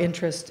our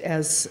interest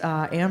as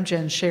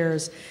Amgen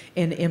shares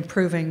in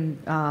improving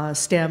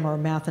STEM or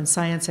math and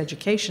science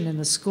education in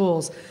the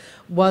schools,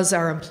 was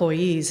our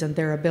employees and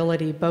their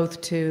ability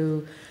both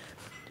to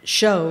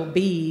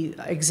be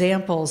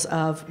examples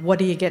of what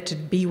do you get to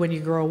be when you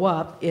grow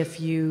up if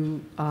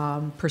you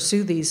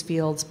pursue these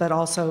fields, but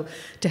also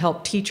to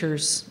help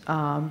teachers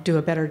do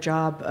a better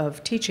job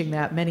of teaching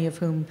that, many of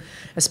whom,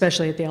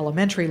 especially at the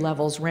elementary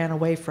levels, ran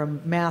away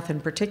from math in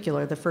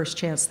particular the first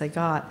chance they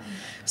got.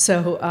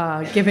 So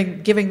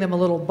giving them a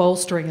little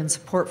bolstering and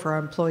support for our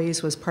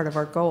employees was part of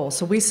our goal.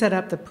 So we set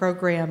up the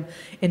program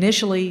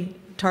initially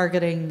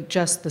targeting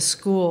just the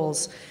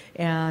schools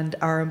and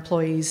our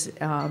employees,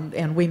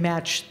 and we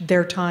match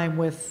their time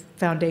with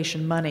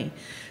foundation money.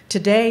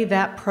 Today,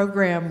 that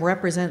program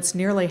represents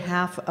nearly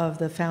half of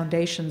the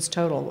foundation's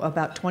total.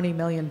 About $20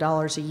 million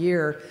a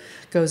year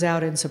goes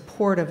out in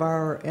support of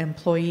our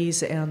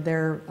employees and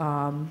their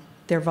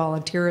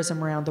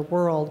volunteerism around the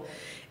world.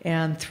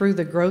 And through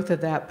the growth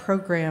of that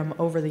program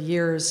over the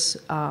years,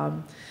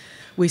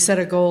 we set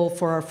a goal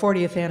for our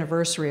 40th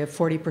anniversary of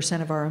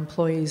 40% of our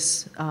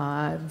employees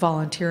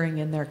volunteering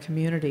in their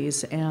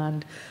communities,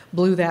 and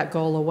blew that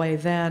goal away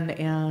then,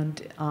 and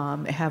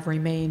have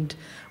remained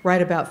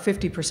right about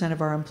 50%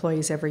 of our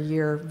employees every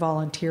year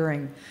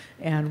volunteering,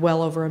 and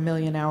well over 1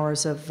 million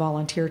hours of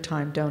volunteer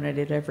time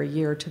donated every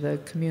year to the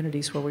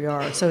communities where we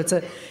are. So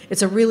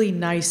it's a really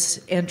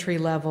nice entry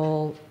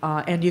level,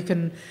 and you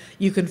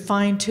can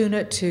fine tune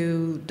it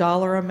to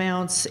dollar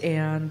amounts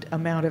and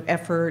amount of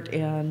effort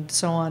and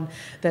so on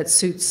that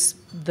suits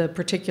the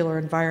particular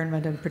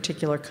environment and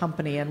particular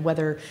company, and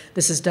whether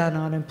this is done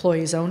on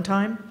employees' own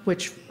time,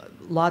 which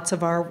lots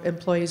of our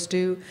employees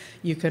do.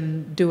 You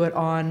can do it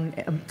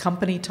on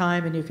company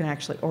time, and you can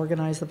actually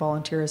organize the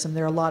volunteerism.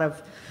 There are a lot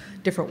of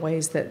different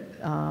ways that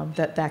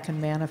that can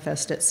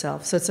manifest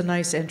itself. So it's a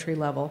nice entry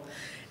level.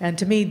 And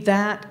to me,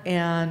 that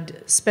and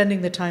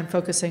spending the time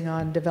focusing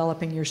on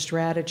developing your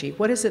strategy.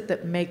 What is it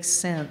that makes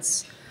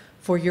sense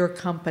for your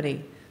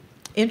company?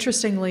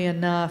 Interestingly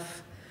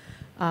enough,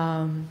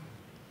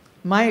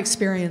 my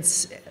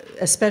experience,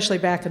 especially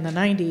back in the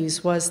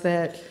 90s, was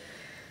that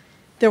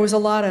there was a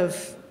lot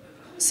of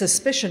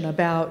suspicion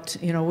about,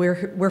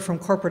 we're from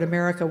corporate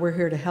America, we're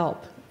here to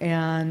help.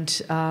 And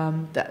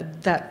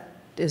that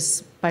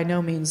is by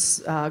no means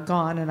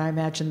gone, and I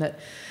imagine that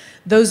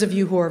those of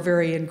you who are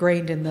very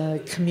ingrained in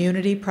the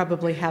community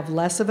probably have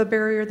less of a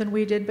barrier than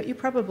we did, but you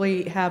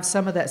probably have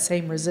some of that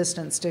same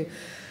resistance to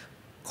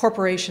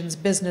corporations,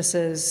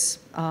 businesses,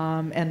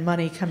 and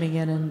money coming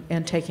in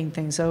and taking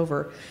things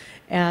over.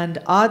 And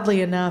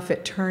oddly enough,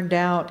 it turned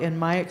out in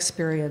my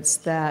experience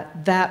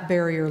that that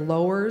barrier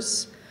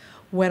lowers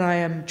when I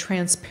am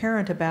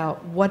transparent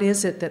about what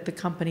is it that the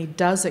company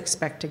does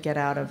expect to get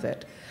out of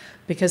it.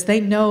 Because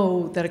they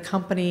know that a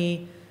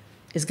company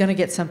is going to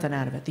get something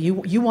out of it.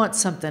 You want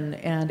something,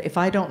 and if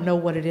I don't know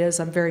what it is,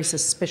 I'm very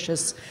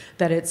suspicious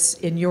that it's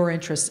in your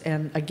interests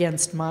and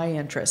against my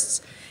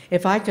interests.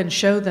 If I can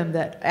show them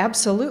that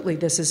absolutely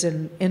this is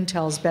in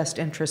Intel's best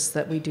interests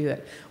that we do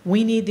it.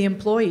 We need the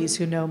employees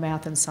who know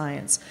math and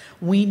science.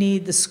 We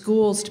need the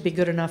schools to be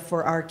good enough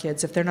for our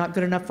kids. If they're not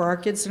good enough for our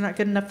kids, they're not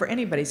good enough for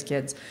anybody's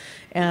kids.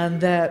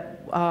 And that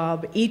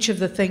each of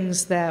the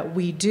things that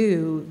we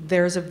do,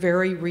 there's a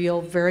very real,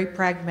 very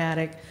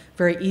pragmatic,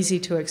 very easy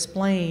to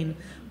explain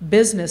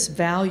business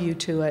value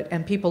to it.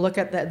 And people look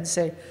at that and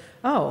say,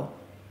 oh,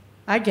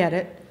 I get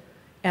it.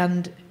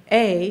 And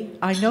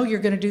I know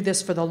you're going to do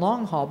this for the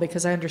long haul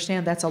because I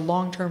understand that's a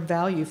long-term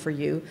value for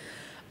you.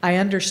 I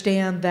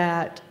understand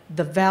that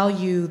the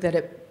value that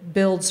it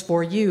builds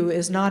for you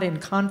is not in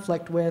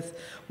conflict with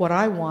what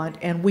I want,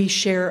 and we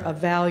share a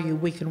value.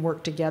 We can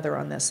work together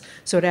on this.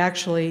 So it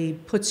actually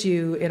puts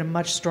you in a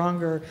much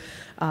stronger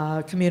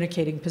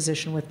communicating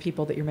position with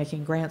people that you're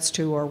making grants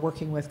to or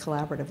working with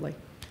collaboratively.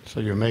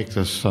 So you make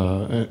this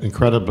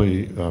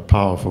incredibly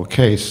powerful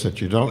case that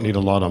you don't need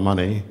a lot of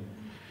money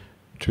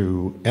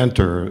to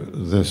enter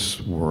this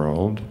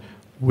world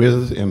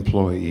with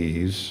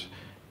employees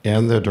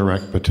and their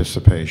direct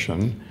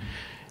participation.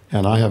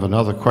 And I have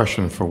another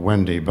question for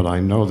Wendy, but I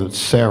know that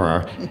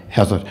Sara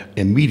has an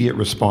immediate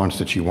response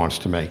that she wants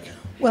to make.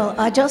 Well,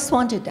 I just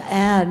wanted to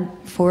add,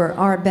 for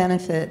our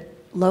benefit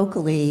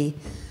locally,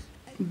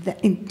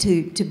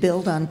 to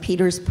build on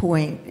Peter's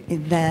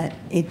point, that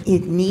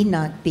it need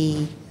not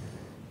be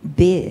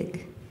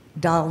big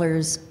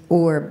dollars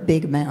or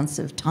big amounts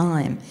of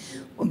time.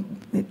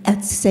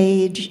 At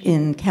SAGE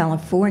in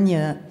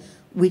California,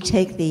 we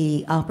take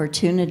the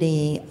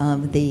opportunity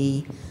of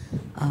the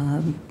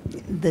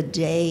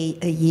day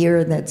a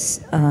year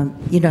that's,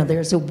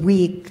 there's a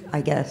week,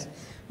 I guess,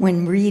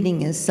 when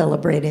reading is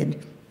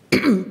celebrated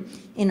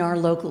in our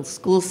local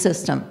school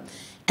system.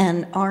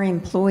 And our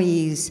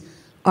employees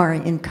are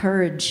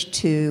encouraged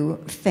to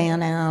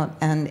fan out,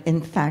 and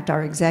in fact,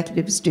 our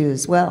executives do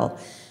as well.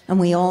 And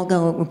we all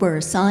we're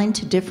assigned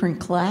to different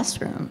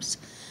classrooms.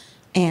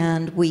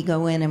 And we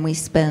go in and we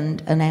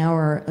spend an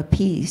hour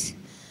apiece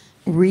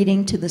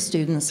reading to the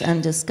students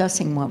and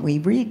discussing what we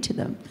read to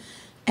them.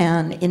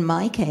 And in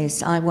my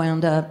case, I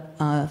wound up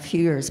a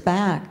few years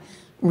back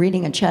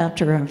reading a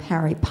chapter of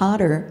Harry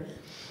Potter,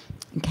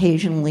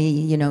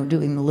 occasionally,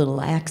 doing the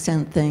little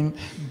accent thing.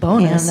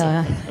 Bonus.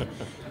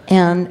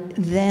 And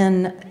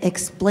then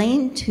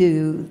explained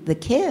to the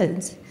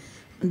kids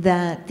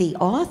that the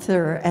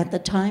author, at the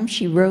time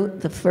she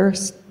wrote the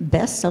first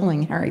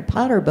best-selling Harry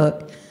Potter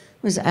book,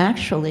 was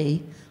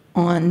actually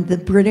on the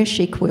British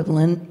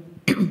equivalent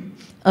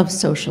of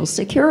Social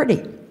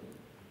Security,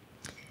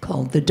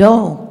 called the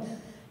dole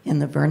in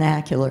the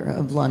vernacular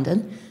of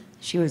London.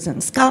 She was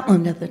in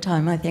Scotland at the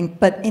time, I think.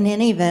 But in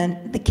any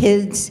event, the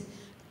kids,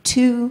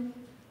 to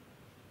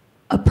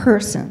a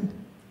person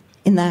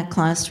in that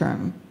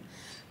classroom,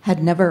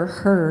 had never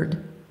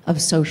heard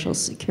of Social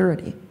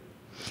Security.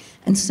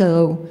 And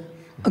so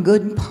a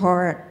good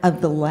part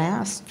of the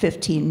last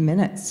 15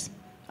 minutes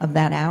of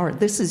that hour,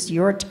 this is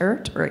your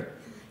territory.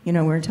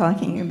 We're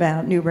talking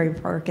about Newbury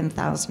Park and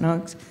Thousand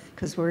Oaks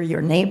because we're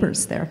your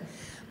neighbors there.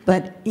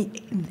 But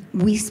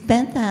we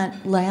spent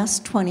that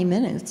last 20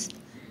 minutes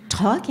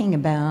talking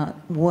about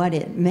what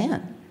it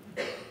meant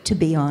to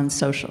be on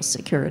Social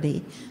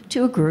Security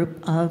to a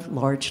group of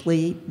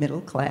largely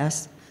middle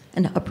class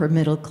and upper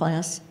middle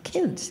class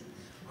kids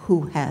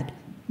who had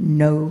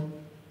no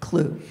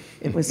clue.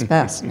 It was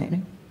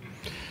fascinating.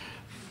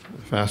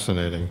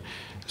 Fascinating.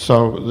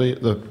 So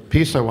the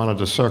piece I wanted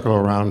to circle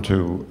around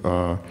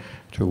to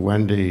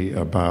Wendy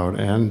about,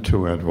 and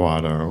to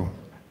Eduardo,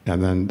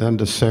 and then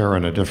to Sara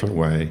in a different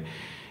way,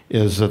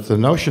 is that the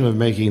notion of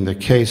making the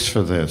case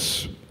for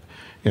this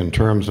in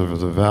terms of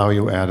the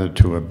value added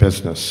to a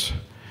business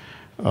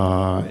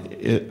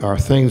are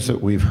things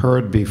that we've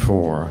heard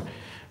before.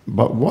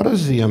 But what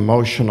is the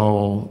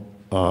emotional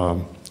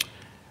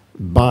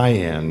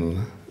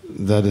buy-in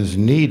that is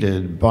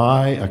needed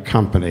by a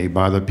company,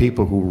 by the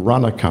people who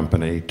run a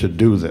company, to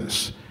do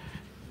this?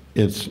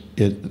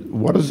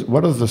 What is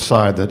the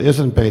side that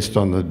isn't based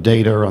on the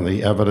data, on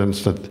the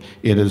evidence that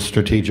it is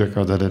strategic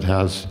or that it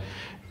has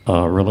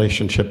a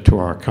relationship to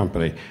our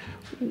company?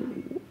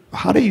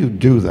 How do you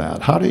do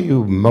that? How do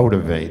you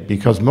motivate?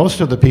 Because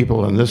most of the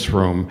people in this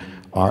room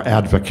are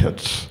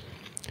advocates.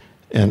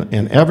 And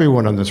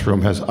everyone in this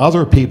room has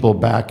other people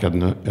back in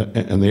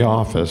the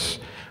office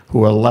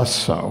who are less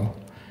so.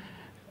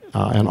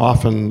 And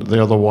often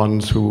they're the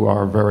ones who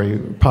are very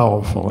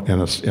powerful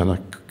in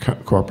a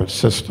corporate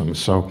system.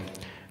 So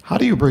how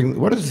do you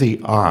what is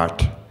the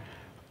art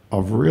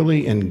of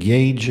really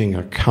engaging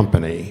a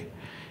company?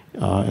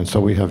 And so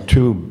we have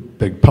two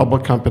big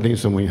public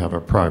companies and we have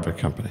a private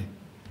company.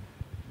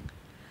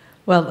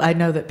 Well, I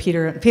know that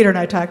Peter and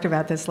I talked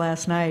about this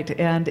last night,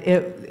 and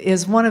it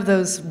is one of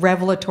those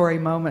revelatory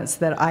moments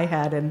that I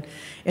had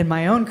in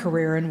my own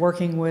career in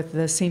working with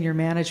the senior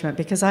management,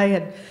 because I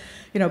had,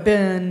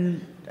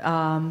 been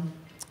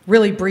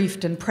really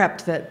briefed and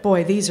prepped that,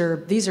 boy, these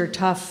are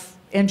tough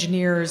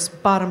engineers,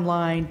 bottom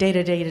line,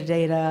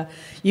 data.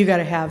 You got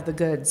to have the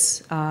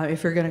goods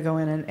if you're going to go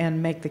in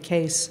and make the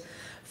case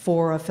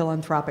for a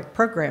philanthropic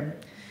program.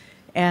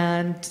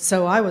 And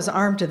so I was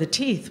armed to the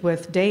teeth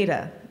with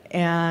data.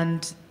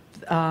 And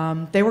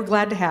they were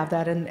glad to have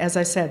that. And as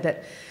I said,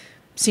 that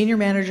senior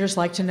managers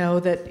like to know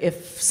that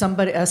if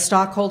a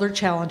stockholder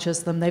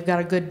challenges them, they've got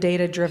a good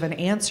data-driven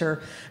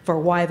answer for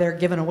why they're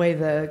giving away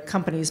the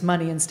company's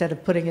money instead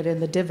of putting it in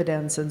the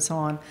dividends and so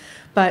on.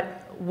 But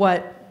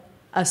what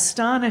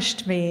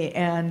astonished me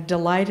and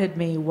delighted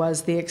me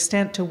was the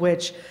extent to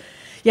which,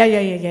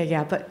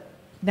 yeah, but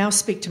now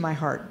speak to my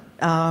heart.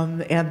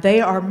 And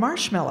they are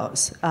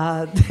marshmallows.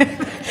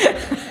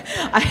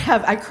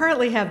 I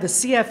currently have the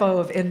CFO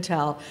of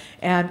Intel,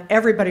 and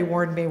everybody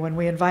warned me when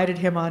we invited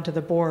him onto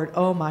the board,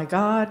 oh my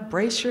God,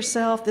 brace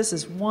yourself, this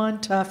is one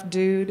tough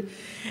dude.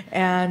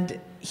 And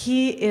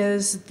he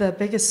is the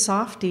biggest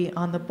softie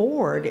on the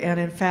board. And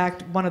in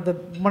fact, one of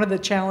the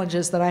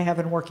challenges that I have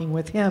in working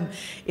with him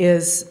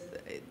is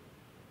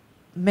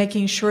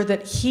making sure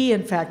that he,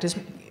 in fact, is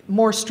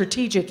more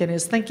strategic in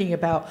his thinking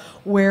about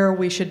where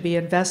we should be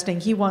investing.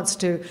 He wants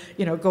to,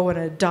 go and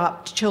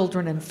adopt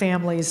children and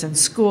families and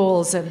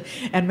schools and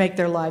make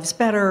their lives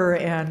better.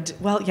 And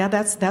well, yeah,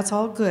 that's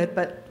all good.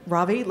 But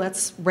Ravi,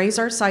 let's raise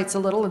our sights a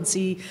little and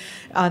see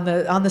on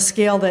the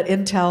scale that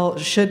Intel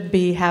should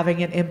be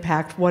having an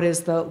impact. What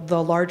is the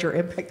larger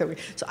impact that we?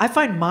 So I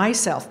find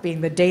myself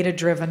being the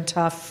data-driven,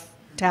 tough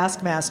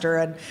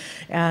taskmaster,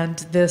 and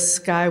this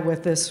guy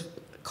with this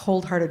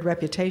cold-hearted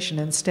reputation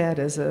instead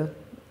is a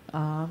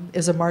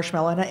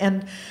marshmallow.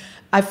 And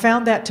I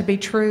found that to be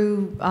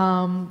true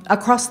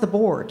across the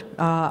board.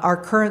 Our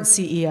current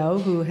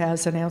CEO, who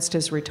has announced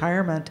his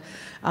retirement,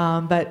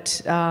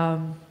 but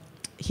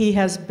he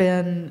has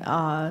been,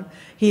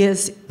 he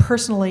is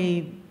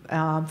personally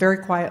very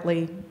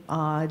quietly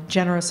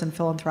generous and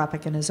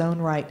philanthropic in his own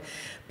right,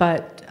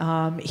 but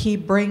he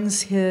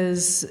brings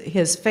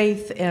his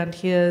faith and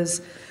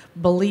his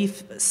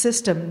belief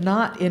system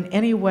not in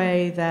any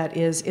way that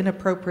is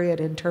inappropriate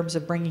in terms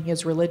of bringing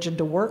his religion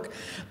to work,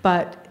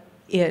 but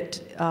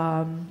it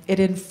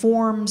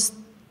informs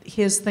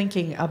his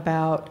thinking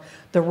about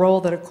the role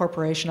that a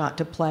corporation ought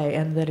to play,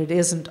 and that it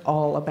isn't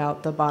all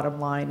about the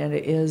bottom line, and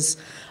it is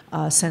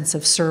a sense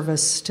of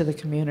service to the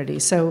community.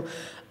 So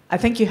I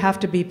think you have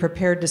to be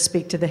prepared to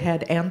speak to the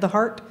head and the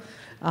heart,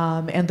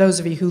 and those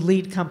of you who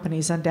lead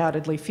companies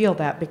undoubtedly feel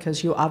that,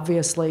 because you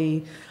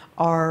obviously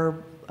are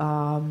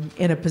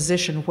in a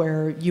position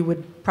where you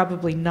would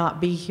probably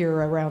not be here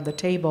around the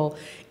table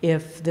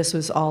if this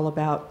was all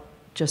about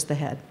just the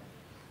head.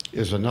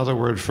 Is another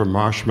word for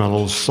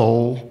marshmallows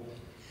soul?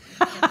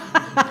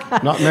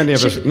 Not many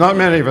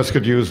of us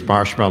could use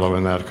marshmallow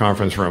in that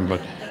conference room, but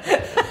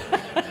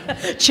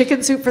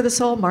chicken soup for the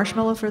soul,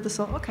 marshmallow for the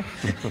soul. Okay.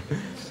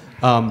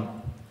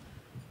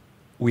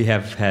 We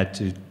have had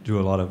to do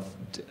a lot of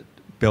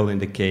building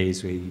the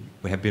case. We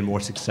have been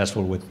more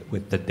successful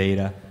with the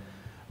data,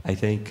 I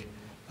think.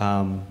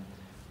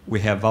 We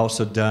have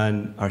also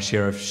done our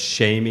share of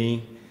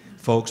shaming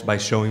folks by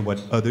showing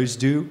what others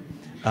do.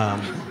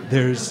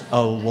 There's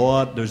a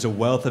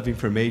wealth of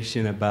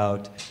information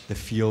about the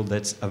field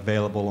that's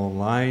available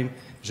online.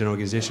 There's an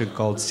organization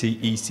called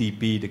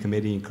CECP, the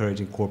Committee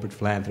Encouraging Corporate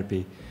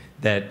Philanthropy,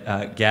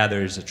 that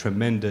gathers a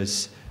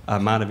tremendous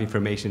amount of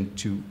information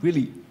to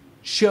really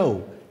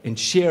show and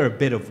share a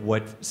bit of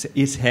what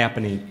is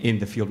happening in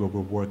the field where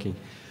we're working.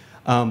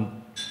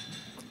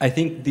 I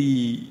think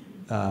the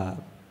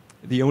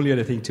only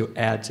other thing to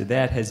add to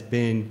that has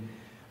been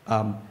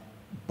for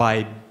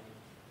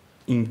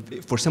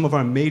some of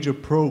our major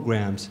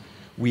programs,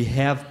 we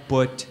have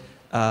put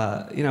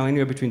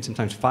anywhere between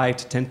sometimes 5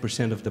 to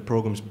 10% of the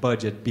program's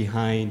budget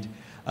behind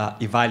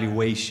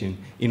evaluation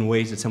in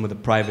ways that some of the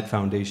private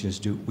foundations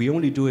do. We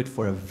only do it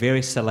for a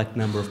very select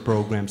number of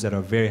programs that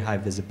are very high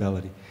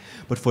visibility.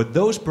 But for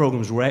those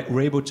programs,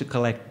 we're able to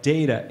collect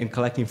data and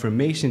collect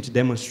information to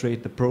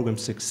demonstrate the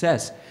program's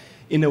success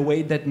in a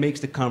way that makes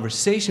the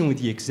conversation with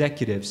the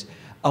executives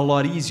a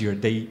lot easier.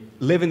 They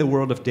live in the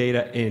world of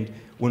data, and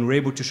when we're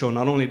able to show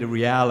not only the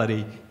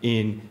reality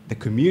in the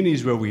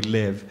communities where we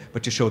live,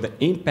 but to show the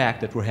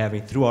impact that we're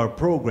having through our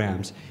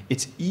programs,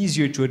 it's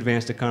easier to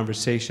advance the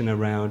conversation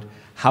around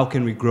how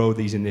can we grow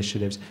these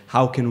initiatives,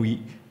 how can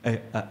we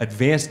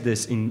advance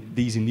these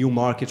in new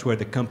markets where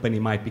the company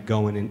might be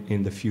going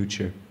in the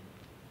future.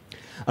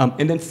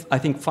 And then I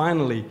think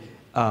finally,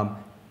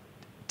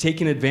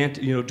 taking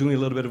advantage, doing a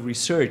little bit of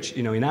research.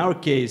 In our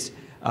case,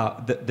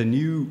 our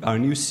new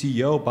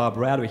CEO, Bob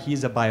Radway,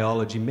 he's a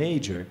biology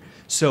major.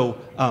 So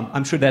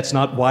I'm sure that's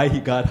not why he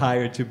got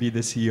hired to be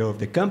the CEO of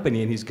the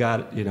company, and he's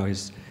got an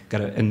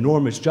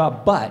enormous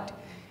job. But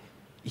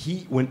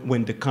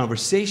when the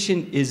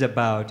conversation is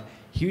about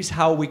here's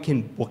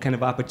what kind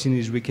of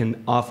opportunities we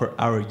can offer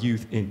our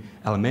youth in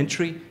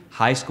elementary,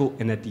 high school,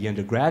 and at the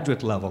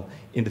undergraduate level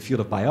in the field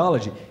of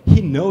biology,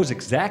 he knows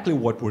exactly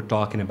what we're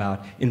talking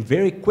about, and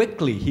very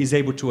quickly he's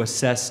able to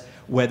assess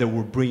whether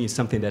we're bringing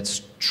something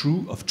that's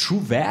of true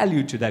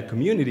value to that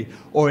community,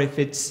 or if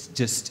it's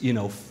just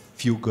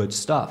feel-good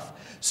stuff.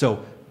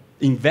 So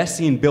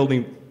investing in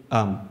building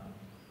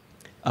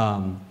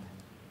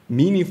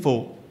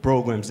meaningful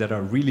programs that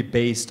are really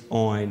based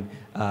on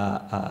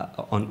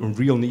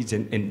real needs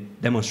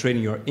and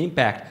demonstrating your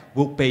impact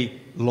will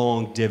pay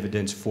long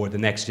dividends for the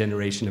next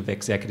generation of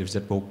executives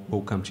that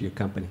will come to your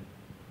company.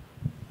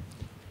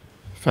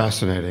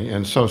 Fascinating.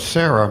 And so,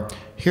 Sara,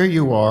 here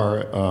you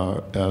are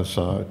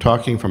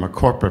talking from a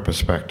corporate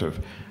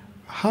perspective.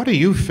 How do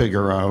you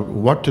figure out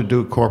what to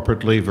do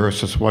corporately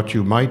versus what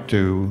you might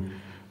do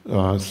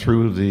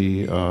through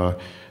the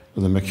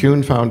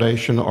McCune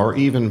Foundation, or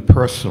even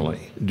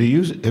personally?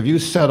 Have you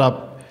set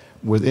up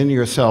within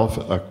yourself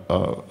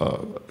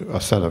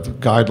a set of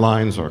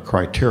guidelines or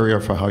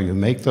criteria for how you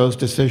make those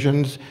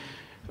decisions?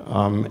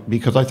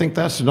 Because I think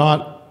that's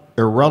not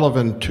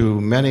irrelevant to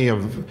many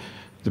of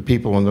the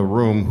people in the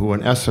room who,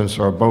 in essence,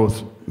 are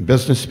both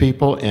business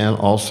people and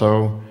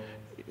also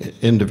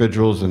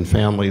individuals and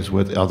families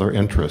with other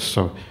interests.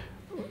 So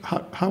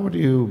how would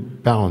you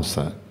balance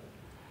that?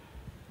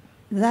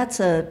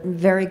 That's a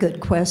very good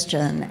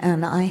question,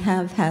 and I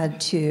have had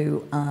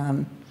to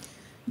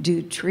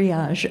do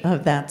triage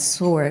of that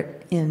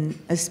sort,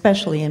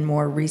 especially in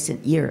more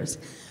recent years.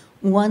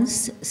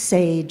 Once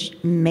Sage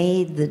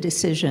made the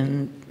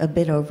decision a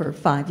bit over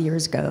 5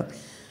 years ago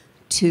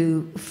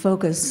to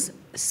focus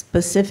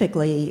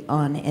specifically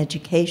on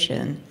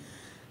education,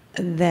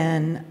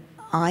 then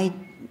I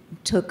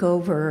took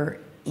over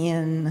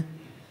in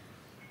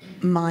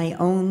my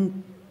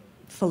own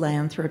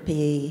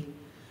philanthropy,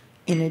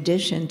 in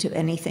addition to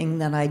anything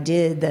that I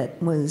did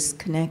that was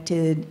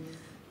connected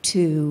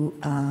to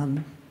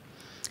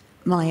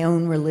my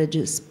own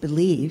religious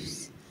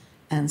beliefs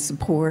and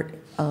support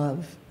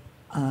of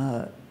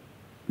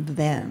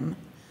them.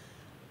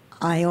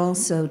 I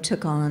also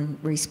took on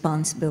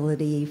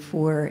responsibility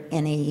for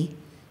any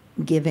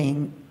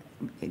giving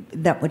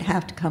that would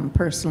have to come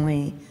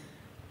personally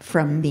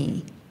from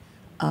me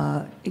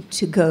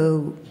to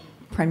go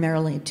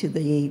primarily to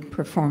the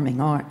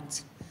performing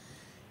arts.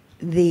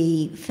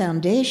 The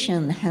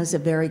foundation has a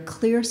very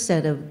clear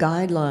set of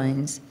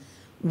guidelines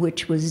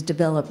which was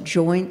developed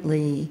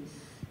jointly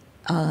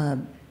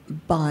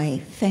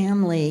by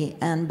family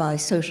and by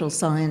social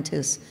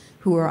scientists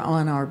who are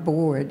on our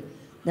board,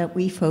 that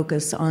we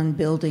focus on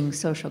building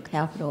social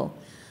capital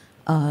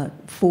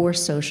for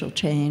social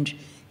change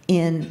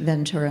in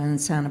Ventura and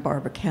Santa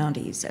Barbara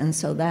counties. And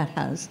so that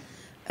has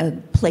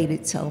played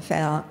itself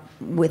out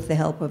with the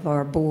help of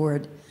our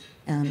board.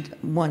 And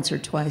once or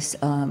twice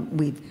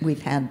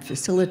we've had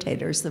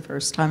facilitators. The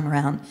first time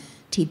around,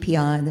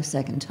 TPI, the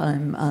second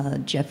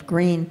time, Jeff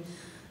Green.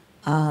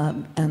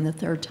 And the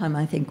third time,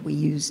 I think we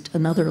used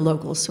another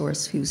local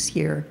source who's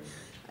here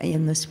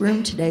in this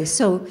room today.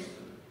 So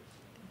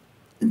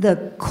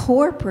the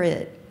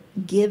corporate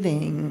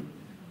giving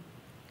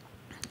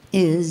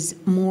is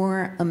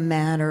more a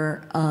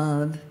matter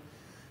of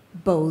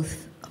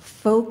both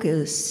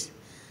focus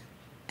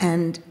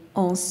and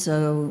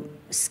also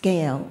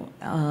scale.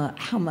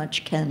 How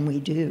much can we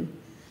do?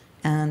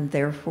 And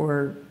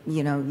therefore,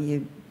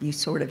 you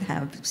sort of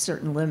have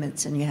certain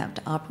limits and you have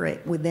to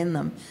operate within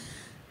them.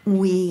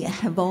 We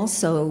have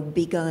also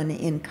begun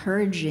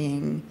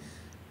encouraging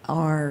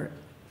our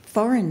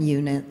foreign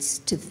units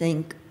to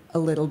think a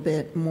little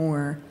bit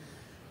more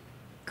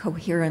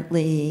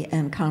coherently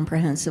and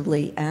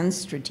comprehensively and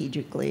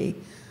strategically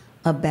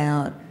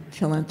about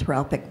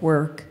philanthropic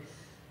work,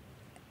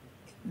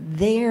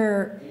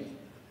 there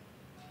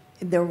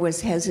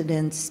was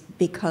hesitance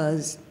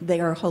because they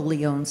are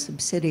wholly owned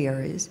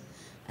subsidiaries,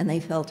 and they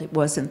felt it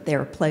wasn't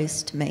their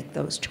place to make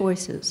those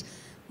choices.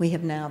 We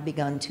have now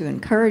begun to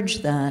encourage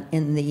that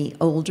in the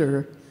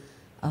older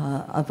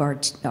of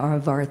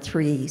our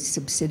 3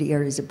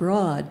 subsidiaries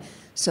abroad.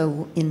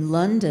 So in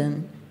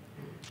London,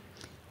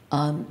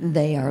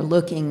 they are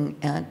looking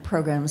at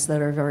programs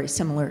that are very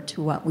similar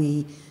to what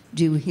we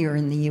do here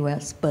in the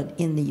US, but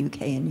in the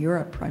UK and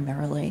Europe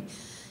primarily.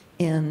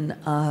 In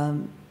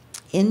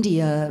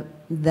India,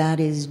 that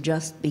is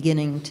just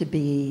beginning to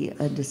be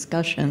a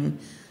discussion,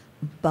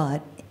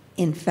 but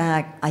in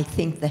fact, I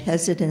think the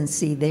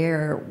hesitancy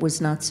there was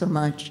not so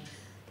much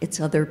it's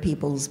other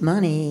people's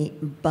money,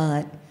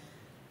 but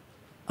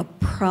a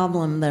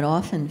problem that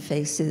often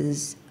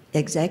faces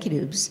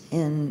executives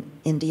in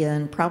India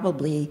and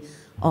probably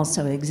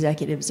also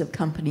executives of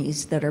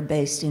companies that are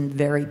based in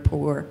very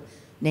poor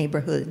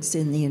neighborhoods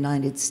in the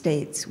United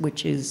States,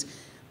 which is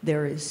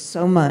there is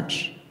so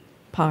much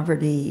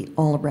poverty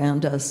all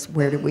around us,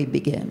 where do we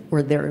begin?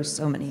 Or there are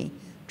so many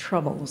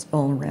troubles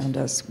all around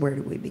us, where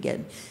do we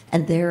begin?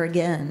 And there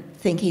again,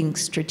 thinking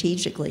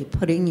strategically,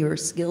 putting your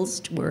skills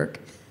to work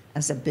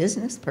as a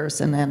business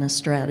person and a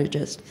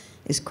strategist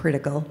is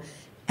critical,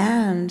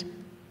 and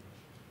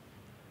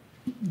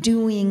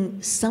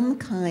doing some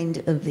kind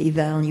of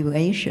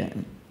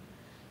evaluation,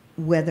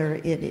 whether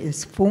it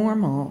is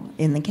formal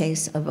in the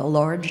case of a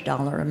large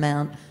dollar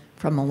amount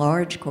from a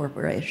large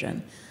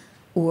corporation,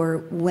 or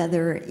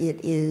whether it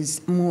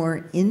is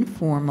more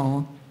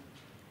informal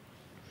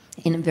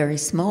in a very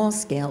small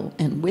scale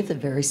and with a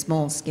very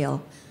small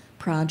scale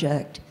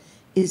project,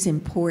 is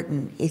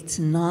important. It's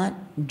not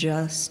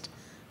just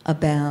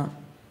about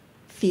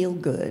feel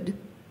good,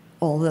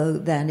 although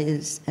that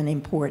is an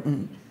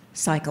important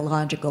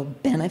psychological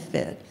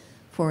benefit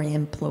for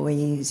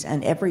employees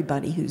and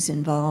everybody who's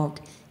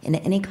involved in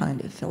any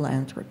kind of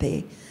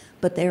philanthropy.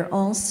 But there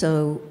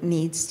also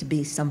needs to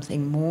be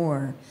something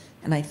more.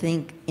 And I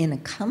think in a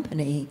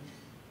company,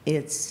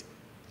 it's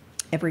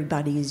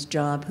everybody's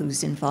job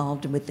who's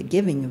involved with the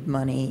giving of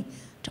money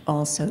to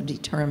also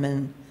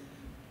determine,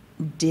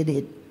 did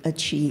it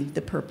achieve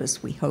the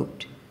purpose we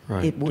hoped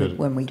it would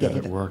when we gave it?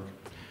 Did it work?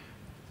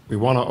 We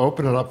want to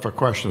open it up for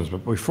questions,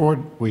 but before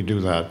we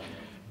do that,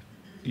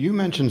 you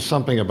mentioned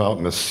something about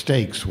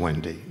mistakes,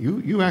 Wendy.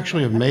 You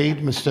actually have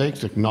made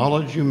mistakes,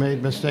 acknowledge you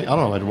made mistakes. I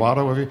don't know,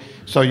 Eduardo, have you?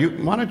 So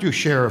why don't you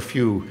share a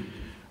few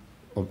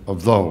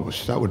of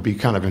those? That would be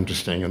kind of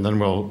interesting, and then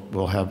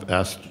we'll have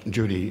asked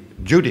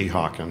Judy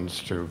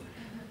Hawkins to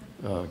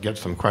get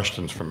some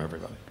questions from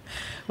everybody.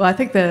 Well, I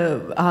think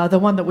the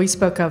one that we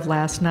spoke of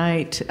last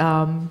night,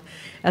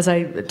 as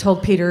I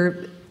told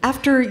Peter,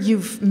 after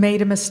you've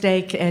made a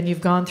mistake and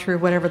you've gone through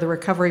whatever the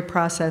recovery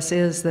process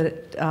is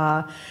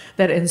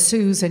that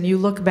ensues, and you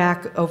look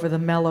back over the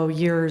mellow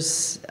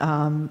years,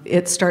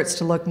 it starts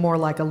to look more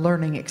like a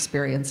learning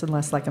experience and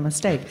less like a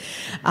mistake.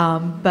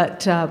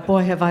 But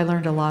boy, have I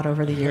learned a lot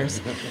over the years.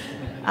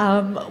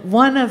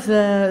 One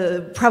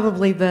of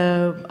probably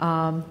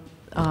the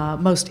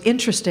most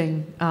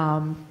interesting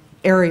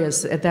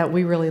areas that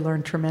we really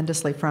learned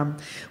tremendously from.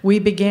 We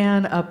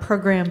began a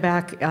program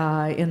back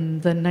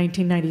in the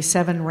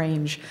 1997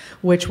 range,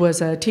 which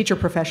was a teacher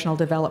professional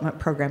development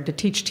program to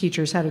teach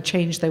teachers how to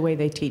change the way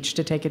they teach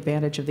to take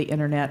advantage of the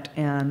internet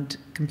and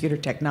computer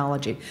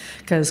technology.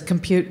 Because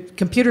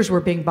computers were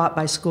being bought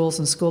by schools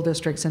and school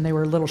districts, and they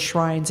were little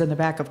shrines in the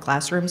back of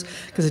classrooms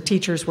because the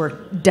teachers were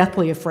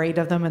deathly afraid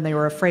of them, and they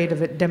were afraid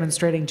of it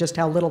demonstrating just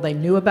how little they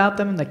knew about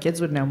them, and the kids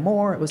would know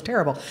more. It was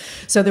terrible.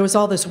 So there was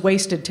all this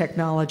wasted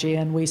technology,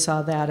 and we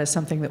saw that as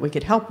something that we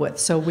could help with.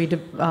 So we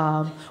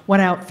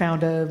went out,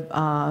 found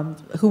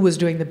who was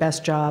doing the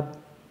best job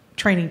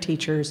training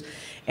teachers,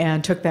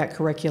 and took that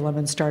curriculum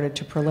and started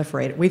to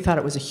proliferate it. We thought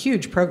it was a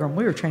huge program.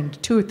 We were training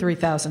 2,000 or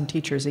 3,000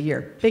 teachers a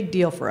year. Big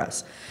deal for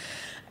us.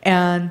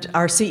 And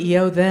our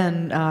CEO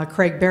then,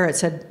 Craig Barrett,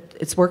 said,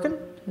 "It's working?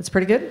 It's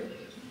pretty good?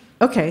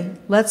 Okay,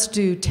 let's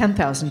do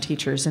 10,000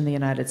 teachers in the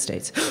United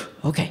States."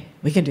 Okay,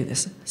 we can do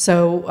this.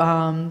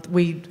 So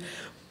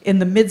in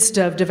the midst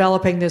of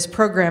developing this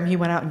program, he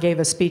went out and gave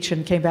a speech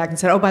and came back and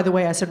said, "Oh, by the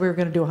way, I said we were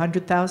going to do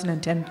 100,000 in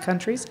 10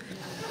 countries.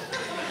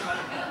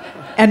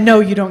 And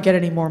no, you don't get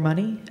any more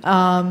money."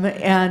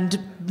 And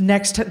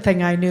next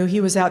thing I knew,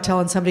 he was out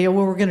telling somebody, "Oh,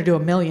 well, we're going to do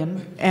 1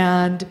 million."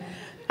 And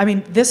I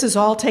mean, this is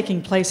all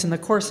taking place in the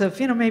course of,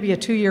 maybe a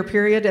 2-year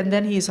period, and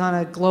then he's on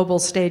a global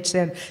stage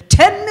saying,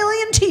 10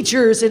 million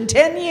teachers in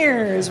 10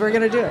 years, we're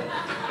going to do it.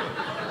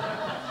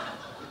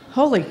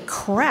 Holy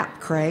crap,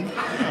 Craig.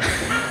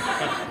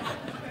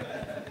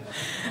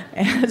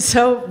 And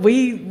so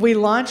we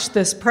launched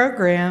this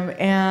program,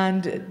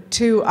 and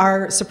to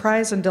our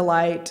surprise and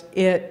delight,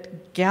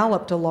 it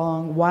galloped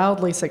along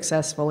wildly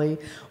successfully.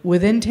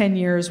 Within 10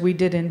 years, we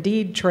did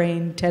indeed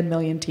train 10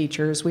 million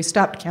teachers. We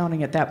stopped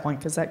counting at that point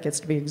because that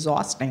gets to be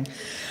exhausting.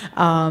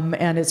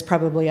 And it's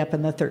probably up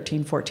in the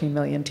 13, 14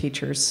 million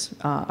teachers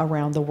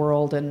around the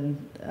world,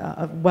 and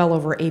well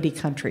over 80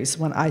 countries.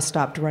 When I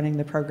stopped running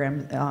the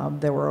program,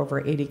 there were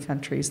over 80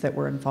 countries that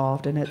were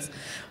involved. And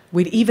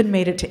we'd even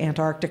made it to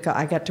Antarctica.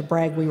 I got to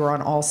brag we were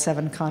on all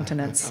 7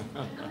 continents.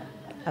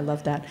 I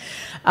love that.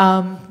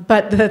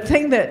 But the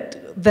thing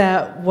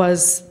that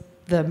was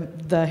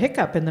the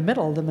hiccup in the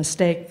middle, the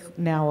mistake,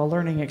 now a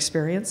learning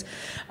experience,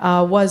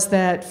 was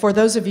that for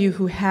those of you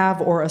who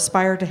have or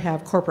aspire to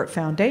have corporate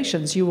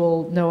foundations, you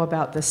will know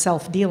about the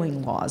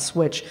self-dealing laws,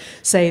 which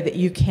say that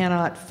you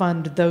cannot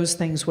fund those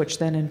things which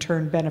then in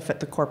turn benefit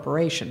the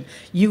corporation.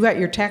 You got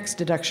your tax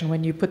deduction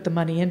when you put the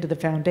money into the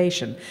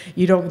foundation.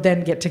 You don't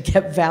then get to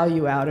get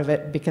value out of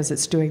it because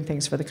it's doing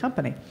things for the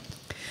company.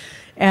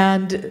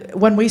 And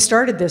when we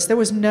started this, there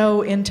was no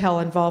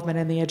Intel involvement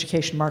in the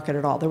education market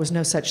at all. There was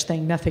no such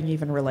thing, nothing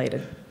even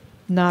related.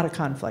 Not a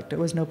conflict. It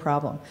was no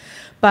problem.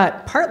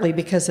 But partly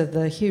because of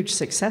the huge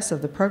success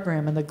of the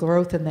program and the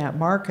growth in that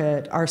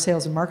market, our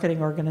sales and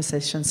marketing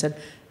organization said,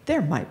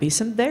 there might be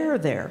some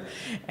there.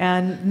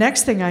 And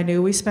next thing I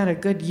knew, we spent a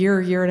good year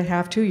and a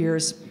half, 2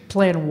 years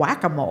playing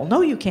whack-a-mole.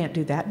 No, you can't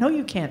do that. No,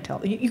 you can't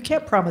tell. You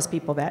can't promise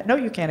people that. No,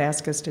 you can't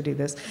ask us to do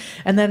this.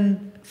 And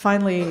then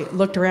finally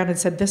looked around and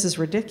said, this is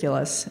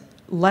ridiculous.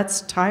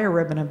 Let's tie a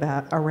ribbon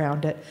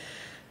around it,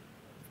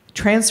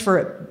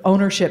 transfer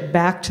ownership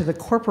back to the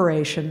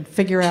corporation,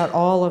 figure out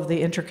all of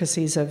the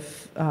intricacies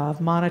of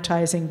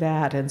monetizing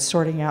that and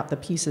sorting out the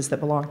pieces that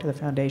belong to the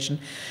foundation,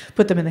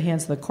 put them in the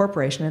hands of the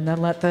corporation, and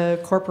then let the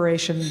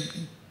corporation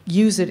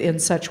use it in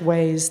such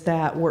ways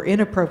that were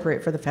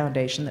inappropriate for the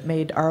foundation, that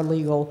made our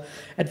legal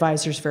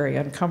advisors very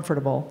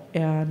uncomfortable,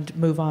 and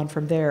move on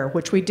from there,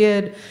 which we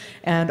did.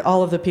 And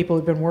all of the people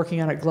who've been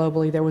working on it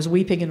globally, there was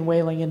weeping and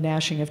wailing and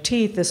gnashing of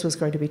teeth. This was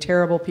going to be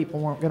terrible.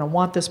 People weren't going to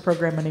want this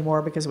program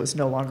anymore because it was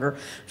no longer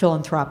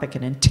philanthropic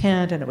in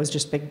intent, and it was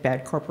just big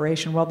bad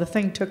corporation. Well, the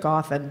thing took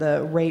off and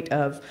the rate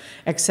of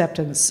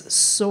acceptance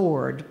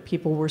soared.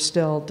 People were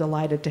still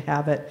delighted to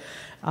have it.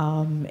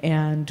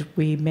 And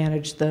we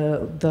managed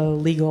the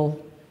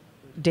legal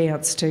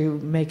dance to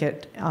make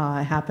it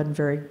happen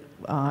very,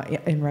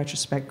 in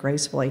retrospect,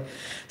 gracefully.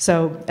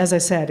 So, as I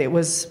said, it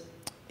was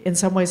in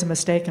some ways a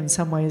mistake, in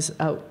some ways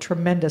a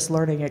tremendous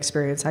learning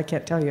experience. I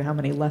can't tell you how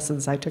many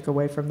lessons I took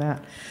away from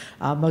that,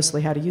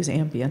 mostly how to use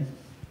Ambien.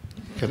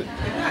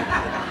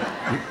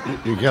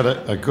 You get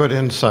a good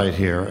insight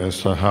here as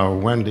to how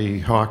Wendy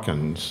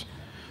Hawkins,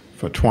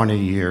 for 20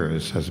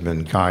 years, has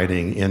been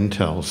guiding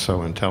Intel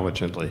so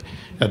intelligently.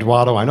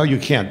 Eduardo, I know you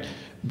can't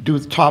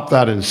top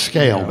that in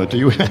scale, but do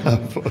you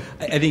have?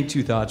 I think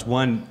 2 thoughts.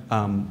 One,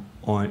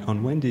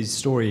 on Wendy's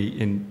story,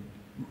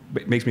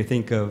 it makes me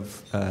think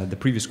of the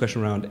previous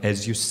question around,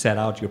 as you set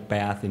out your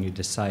path and you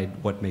decide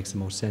what makes the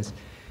most sense.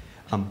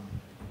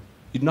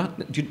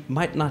 You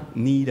might not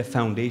need a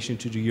foundation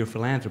to do your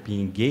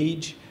philanthropy.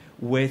 Engage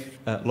with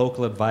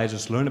local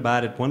advisors, learn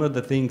about it. One of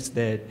the things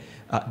that,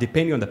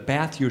 depending on the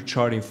path you're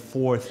charting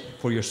forth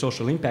for your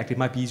social impact, it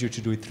might be easier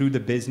to do it through the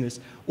business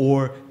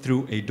or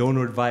through a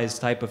donor-advised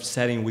type of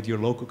setting with your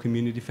local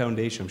community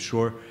foundation. I'm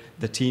sure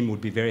the team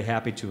would be very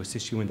happy to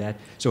assist you in that.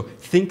 So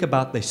think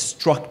about the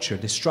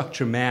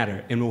structure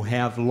matter, and will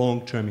have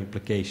long-term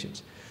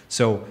implications.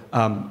 So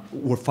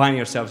we're finding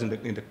ourselves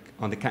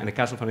on the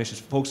Council Foundation's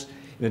folks,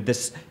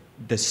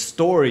 the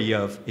story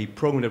of a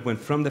program that went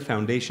from the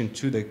foundation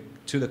to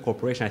the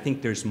corporation. I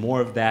think there's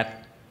more of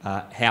that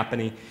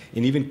happening.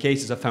 In even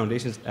cases of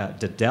foundations,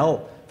 the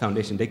Dell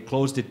Foundation, they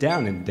closed it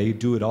down, and they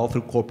do it all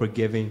through corporate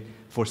giving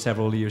for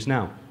several years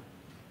now.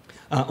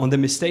 On the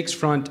mistakes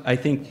front, I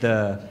think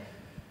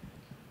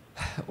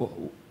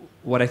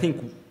what I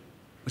think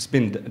has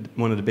been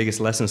one of the biggest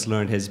lessons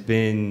learned has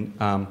been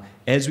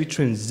as we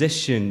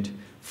transitioned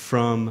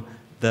from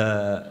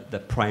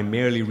the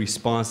primarily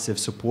responsive,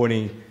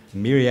 supporting a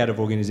myriad of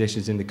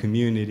organizations in the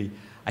community,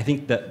 I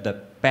think that the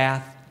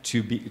path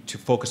to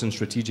focus on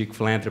strategic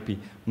philanthropy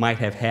might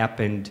have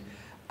happened,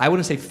 I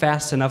wouldn't say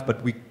fast enough,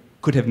 but we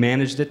could have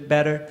managed it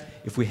better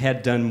if we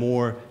had done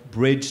more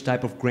bridge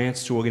type of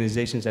grants to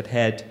organizations that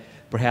had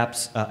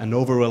perhaps an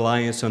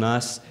over-reliance on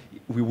us.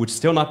 We would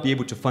still not be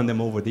able to fund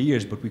them over the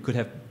years, but we could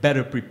have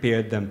better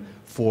prepared them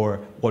for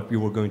what we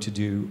were going to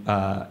do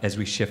as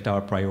we shift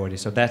our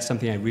priorities. So that's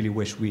something I really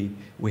wish we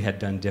had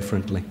done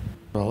differently.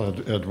 Well,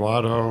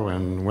 Eduardo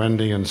and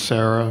Wendy and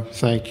Sara,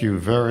 thank you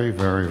very,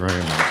 very,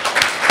 very much.